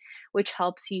body, which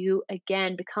helps you,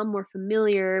 again, become more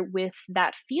familiar with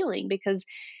that feeling because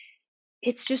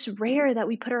it's just rare that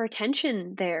we put our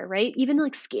attention there, right? Even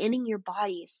like scanning your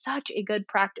body is such a good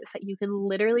practice that you can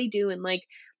literally do in like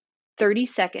 30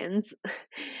 seconds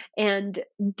and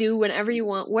do whenever you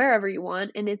want, wherever you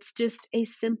want. And it's just a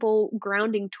simple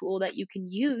grounding tool that you can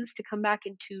use to come back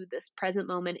into this present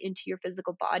moment, into your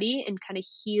physical body, and kind of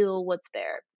heal what's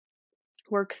there,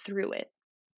 work through it.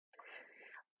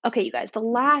 Okay, you guys, the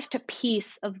last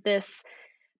piece of this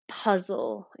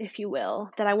puzzle, if you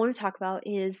will, that I want to talk about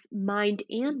is mind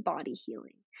and body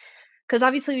healing. Because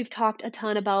obviously, we've talked a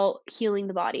ton about healing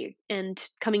the body and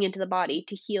coming into the body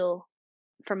to heal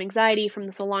from anxiety, from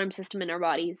this alarm system in our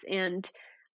bodies. And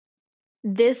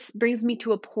this brings me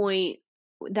to a point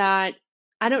that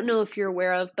I don't know if you're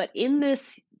aware of, but in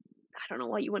this, I don't know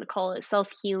what you want to call it,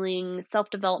 self healing,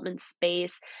 self development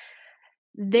space,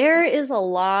 there is a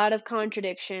lot of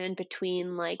contradiction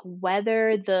between like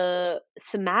whether the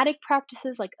somatic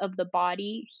practices, like of the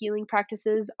body healing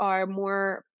practices, are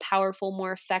more powerful,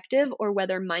 more effective, or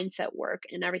whether mindset work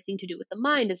and everything to do with the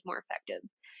mind is more effective.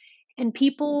 And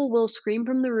people will scream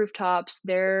from the rooftops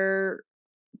their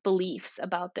beliefs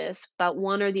about this, about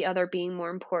one or the other being more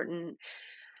important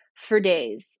for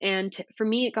days. And for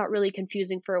me, it got really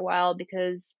confusing for a while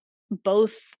because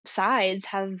both sides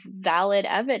have valid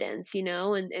evidence,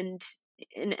 and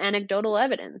anecdotal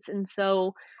evidence. And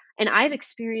so, and I've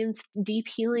experienced deep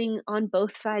healing on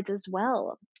both sides as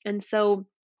well. And so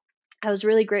I was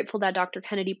really grateful that Dr.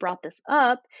 Kennedy brought this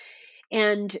up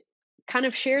and kind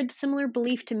of shared the similar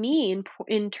belief to me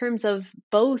in terms of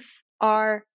both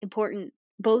are important.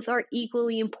 Both are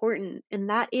equally important. And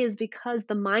that is because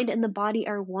the mind and the body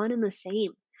are one and the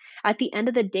same. At the end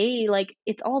of the day, like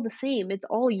it's all the same. It's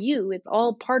all you. It's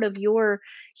all part of your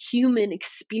human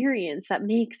experience that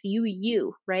makes you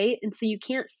you, right? And so you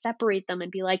can't separate them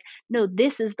and be like, no,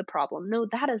 this is the problem. No,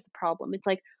 that is the problem. It's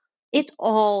like, it's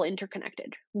all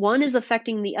interconnected. One is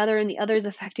affecting the other and the other is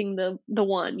affecting the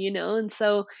one, And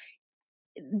so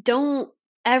don't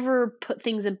ever put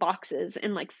things in boxes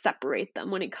and like separate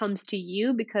them when it comes to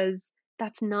you because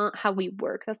that's not how we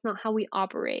work. That's not how we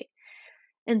operate.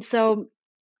 And so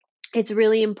it's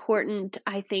really important,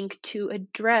 I think, to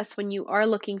address when you are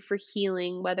looking for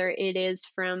healing, whether it is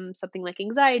from something like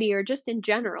anxiety or just in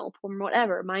general, from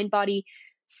whatever, mind, body,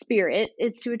 spirit,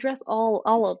 is to address all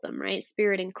of them, right?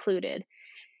 Spirit included.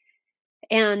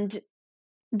 And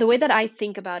the way that I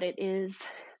think about it is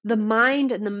the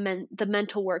mind and the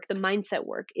mental work, the mindset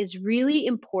work is really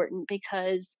important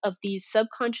because of these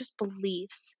subconscious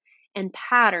beliefs and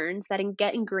patterns that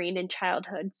get ingrained in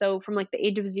childhood. So from like the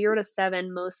age of 0 to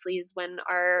 7 mostly is when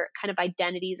our kind of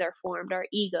identities are formed, our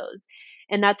egos.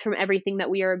 And that's from everything that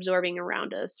we are absorbing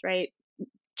around us, right?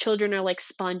 Children are like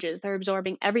sponges. They're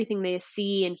absorbing everything they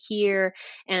see and hear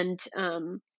and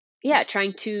yeah,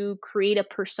 trying to create a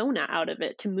persona out of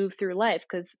it to move through life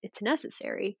because it's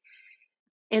necessary.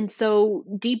 And so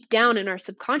deep down in our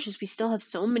subconscious, we still have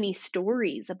so many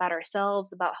stories about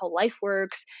ourselves, about how life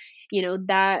works,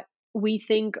 that we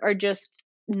think are just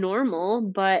normal.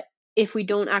 But if we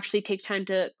don't actually take time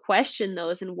to question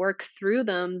those and work through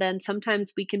them, then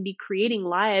sometimes we can be creating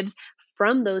lives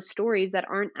from those stories that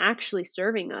aren't actually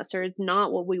serving us or it's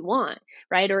not what we want,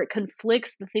 right? Or it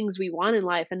conflicts the things we want in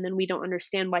life. And then we don't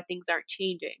understand why things aren't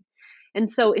changing. And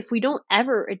so if we don't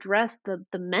ever address the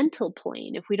mental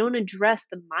plane, if we don't address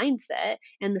the mindset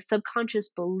and the subconscious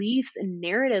beliefs and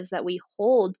narratives that we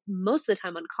hold most of the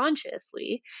time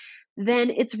unconsciously, then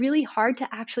it's really hard to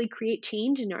actually create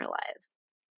change in our lives,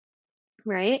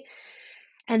 right?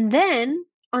 And then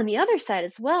on the other side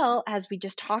as well, as we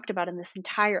just talked about in this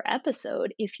entire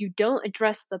episode, if you don't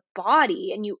address the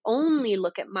body and you only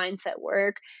look at mindset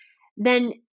work,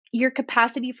 then your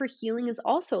capacity for healing is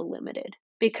also limited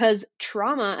because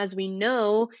trauma, as we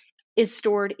know, is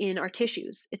stored in our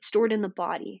tissues. It's stored in the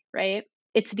body, right?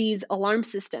 It's these alarm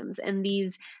systems and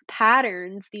these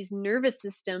patterns, these nervous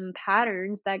system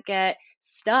patterns that get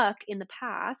stuck in the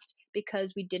past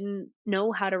because we didn't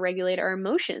know how to regulate our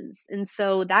emotions. And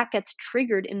so that gets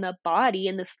triggered in the body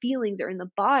and the feelings are in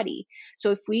the body.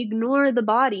 So if we ignore the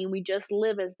body and we just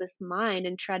live as this mind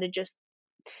and try to just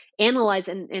analyze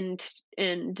and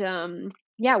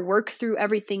yeah, work through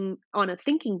everything on a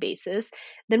thinking basis,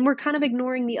 then we're kind of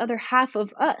ignoring the other half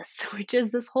of us, which is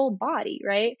this whole body,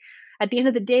 right? At the end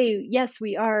of the day, yes,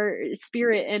 we are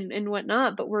spirit and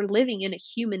whatnot, but we're living in a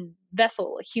human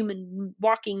vessel, a human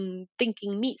walking,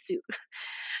 thinking meat suit.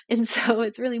 And so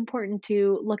it's really important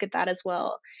to look at that as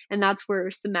well. And that's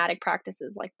where somatic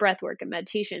practices like breath work and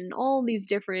meditation and all these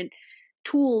different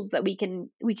tools that we can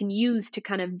use to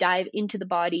kind of dive into the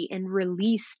body and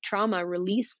release trauma,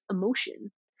 release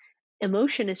emotion.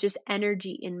 Emotion is just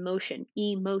energy in motion,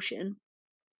 emotion.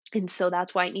 And so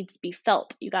that's why it needs to be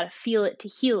felt. You got to feel it to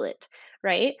heal it,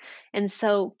 right? And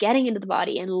so getting into the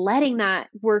body and letting that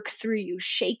work through you,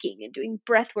 shaking and doing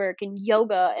breath work and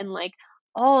yoga and like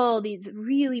all these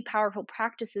really powerful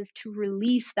practices to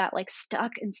release that like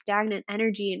stuck and stagnant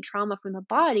energy and trauma from the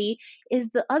body is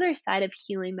the other side of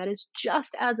healing that is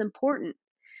just as important.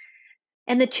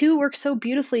 And the two work so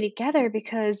beautifully together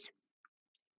because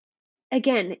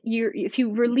again, if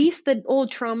you release the old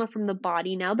trauma from the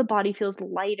body, now the body feels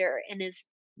lighter and is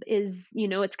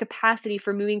its capacity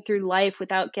for moving through life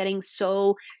without getting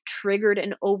so triggered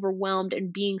and overwhelmed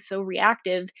and being so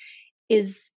reactive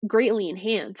is greatly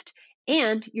enhanced.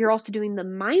 And you're also doing the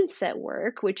mindset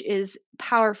work, which is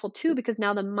powerful too, because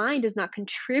now the mind is not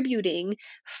contributing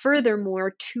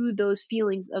furthermore to those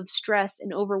feelings of stress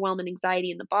and overwhelm and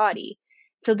anxiety in the body.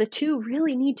 So the two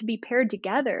really need to be paired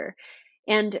together.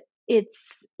 And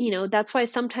that's why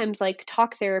sometimes like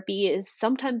talk therapy is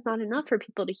sometimes not enough for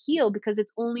people to heal because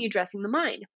it's only addressing the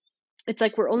mind. It's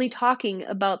like we're only talking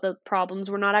about the problems,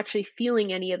 we're not actually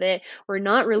feeling any of it, we're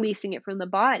not releasing it from the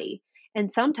body. And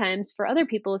sometimes for other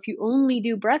people, if you only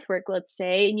do breath work, let's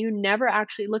say, and you never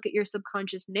actually look at your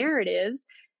subconscious narratives,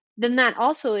 then that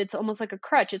also it's almost like a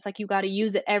crutch. It's like you got to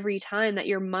use it every time that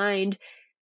your mind,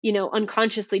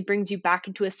 unconsciously brings you back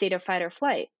into a state of fight or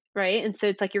flight, right? And so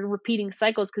it's like you're repeating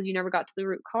cycles because you never got to the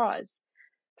root cause.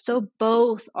 So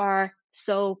both are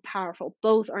so powerful.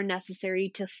 Both are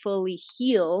necessary to fully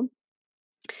heal,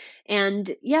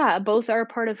 and yeah, both are a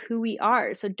part of who we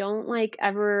are. So don't like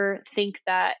ever think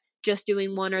that just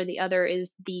doing one or the other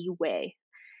is the way.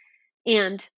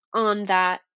 And on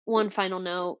that one final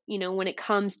note, when it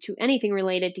comes to anything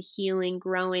related to healing,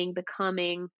 growing,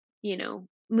 becoming,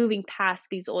 moving past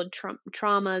these old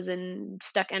traumas and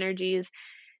stuck energies,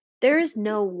 there is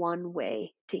no one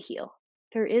way to heal.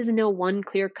 There is no one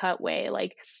clear cut way.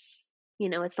 Like,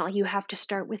 it's not like you have to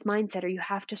start with mindset or you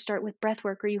have to start with breath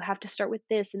work or you have to start with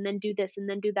this and then do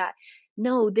that.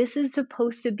 No, this is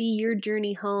supposed to be your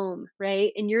journey home,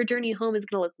 right? And your journey home is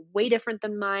going to look way different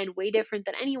than mine, way different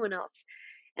than anyone else.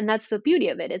 And that's the beauty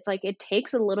of it. It's like it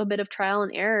takes a little bit of trial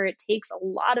and error. It takes a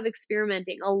lot of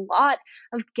experimenting, a lot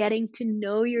of getting to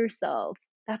know yourself.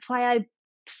 That's why I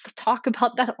talk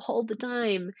about that all the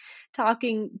time.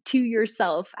 Talking to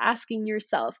yourself, asking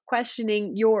yourself,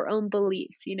 questioning your own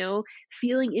beliefs,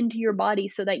 feeling into your body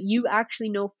so that you actually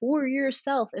know for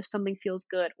yourself if something feels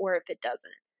good or if it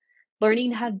doesn't.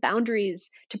 Learning to have boundaries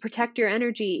to protect your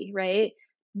energy, right?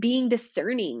 Being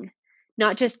discerning,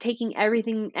 not just taking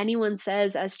everything anyone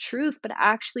says as truth, but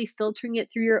actually filtering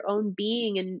it through your own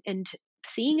being and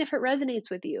seeing if it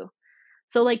resonates with you.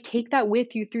 So like take that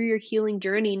with you through your healing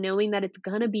journey, knowing that it's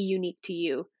gonna be unique to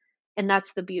you. And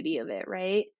that's the beauty of it,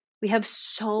 right? We have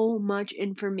so much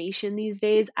information these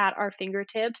days at our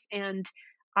fingertips. And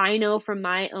I know from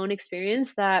my own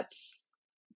experience that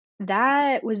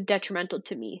that was detrimental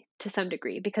to me to some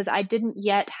degree because I didn't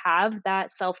yet have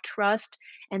that self trust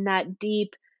and that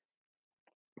deep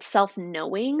self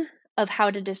knowing of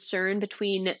how to discern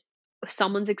between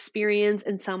someone's experience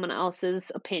and someone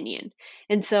else's opinion.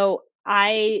 And so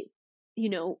you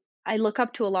know, I look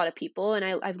up to a lot of people and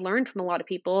I've learned from a lot of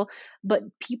people, but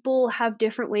people have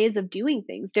different ways of doing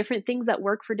things, different things that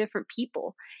work for different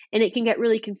people. And it can get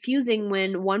really confusing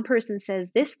when one person says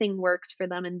this thing works for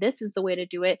them and this is the way to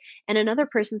do it, and another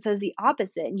person says the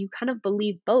opposite. And you kind of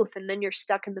believe both. And then you're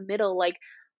stuck in the middle, like,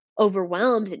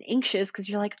 overwhelmed and anxious because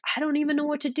you're like, I don't even know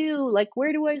what to do. Like,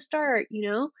 where do I start? You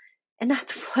know? And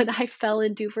that's what I fell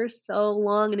into for so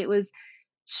long. And it was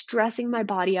stressing my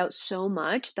body out so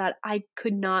much that I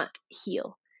could not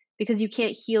heal because you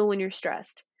can't heal when you're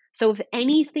stressed. So, if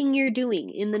anything you're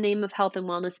doing in the name of health and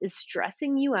wellness is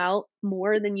stressing you out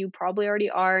more than you probably already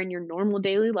are in your normal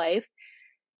daily life,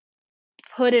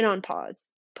 put it on pause.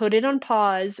 Put it on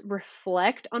pause,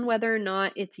 reflect on whether or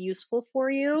not it's useful for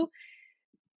you,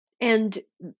 and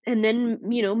then,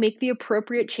 make the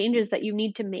appropriate changes that you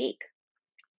need to make.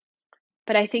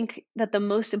 But I think that the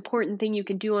most important thing you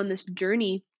can do on this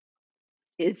journey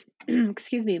is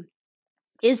excuse me,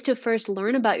 is to first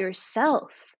learn about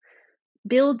yourself.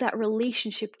 Build that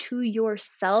relationship to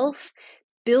yourself,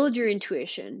 build your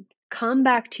intuition, come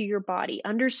back to your body,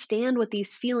 understand what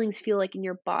these feelings feel like in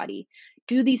your body.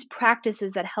 Do these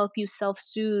practices that help you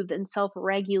self-soothe and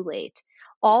self-regulate.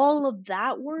 All of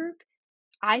that work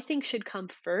I think should come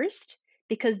first,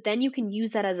 because then you can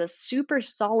use that as a super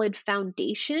solid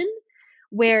foundation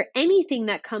where anything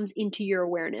that comes into your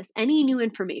awareness, any new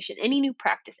information, any new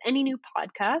practice, any new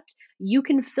podcast, you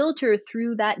can filter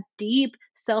through that deep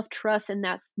self trust and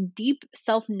that deep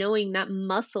self knowing, that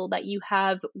muscle that you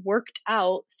have worked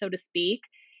out, so to speak,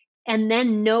 and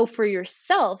then know for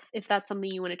yourself if that's something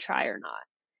you want to try or not.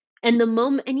 And the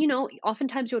moment, and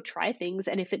oftentimes you'll try things,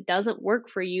 and if it doesn't work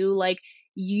for you, like,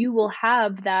 you will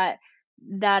have that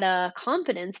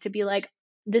confidence to be like,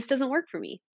 this doesn't work for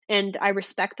me. And I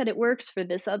respect that it works for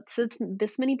this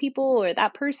many people or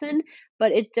that person,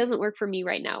 but it doesn't work for me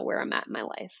right now where I'm at in my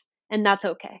life. And that's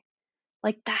okay.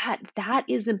 Like, that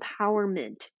is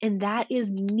empowerment, and that is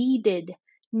needed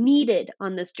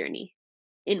on this journey,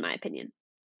 in my opinion.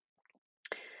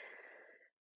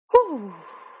 Whew.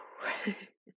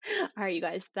 All right, you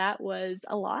guys, that was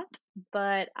a lot,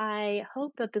 but I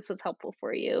hope that this was helpful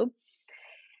for you.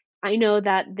 I know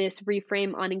that this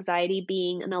reframe on anxiety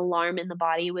being an alarm in the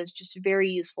body was just very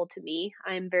useful to me.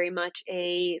 I'm very much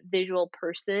a visual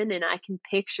person, and I can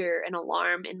picture an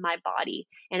alarm in my body,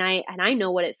 and I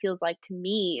know what it feels like to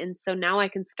me, and so now I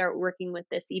can start working with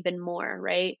this even more,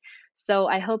 right? So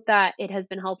I hope that it has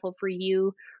been helpful for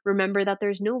you. Remember that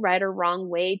there's no right or wrong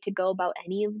way to go about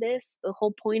any of this. The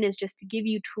whole point is just to give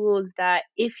you tools that,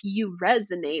 if you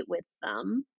resonate with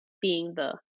them, being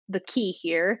the key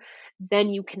here, then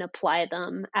you can apply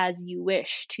them as you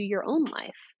wish to your own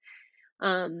life.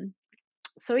 Um,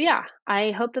 so, yeah,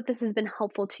 I hope that this has been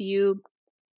helpful to you.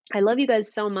 I love you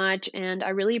guys so much, and I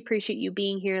really appreciate you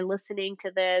being here listening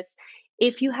to this.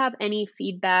 If you have any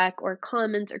feedback or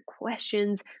comments or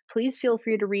questions, please feel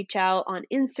free to reach out on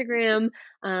Instagram.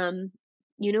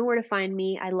 You know where to find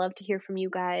me. I love to hear from you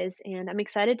guys, and I'm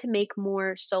excited to make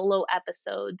more solo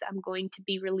episodes. I'm going to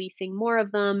be releasing more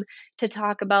of them to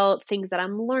talk about things that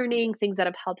I'm learning, things that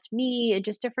have helped me, and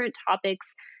just different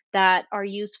topics that are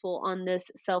useful on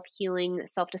this self healing,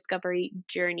 self discovery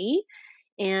journey.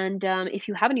 And if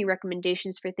you have any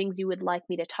recommendations for things you would like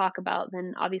me to talk about,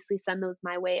 then obviously send those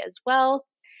my way as well.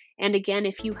 And again,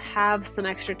 if you have some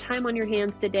extra time on your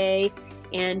hands today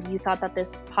and you thought that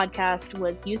this podcast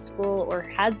was useful or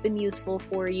has been useful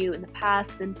for you in the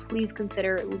past, then please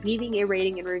consider leaving a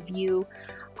rating and review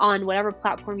on whatever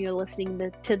platform you're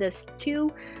listening to this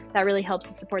to. That really helps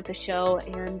to support the show.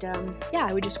 And yeah,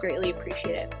 I would just greatly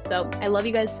appreciate it. So I love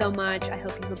you guys so much. I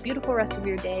hope you have a beautiful rest of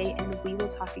your day, and we will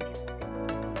talk again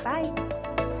soon. Bye.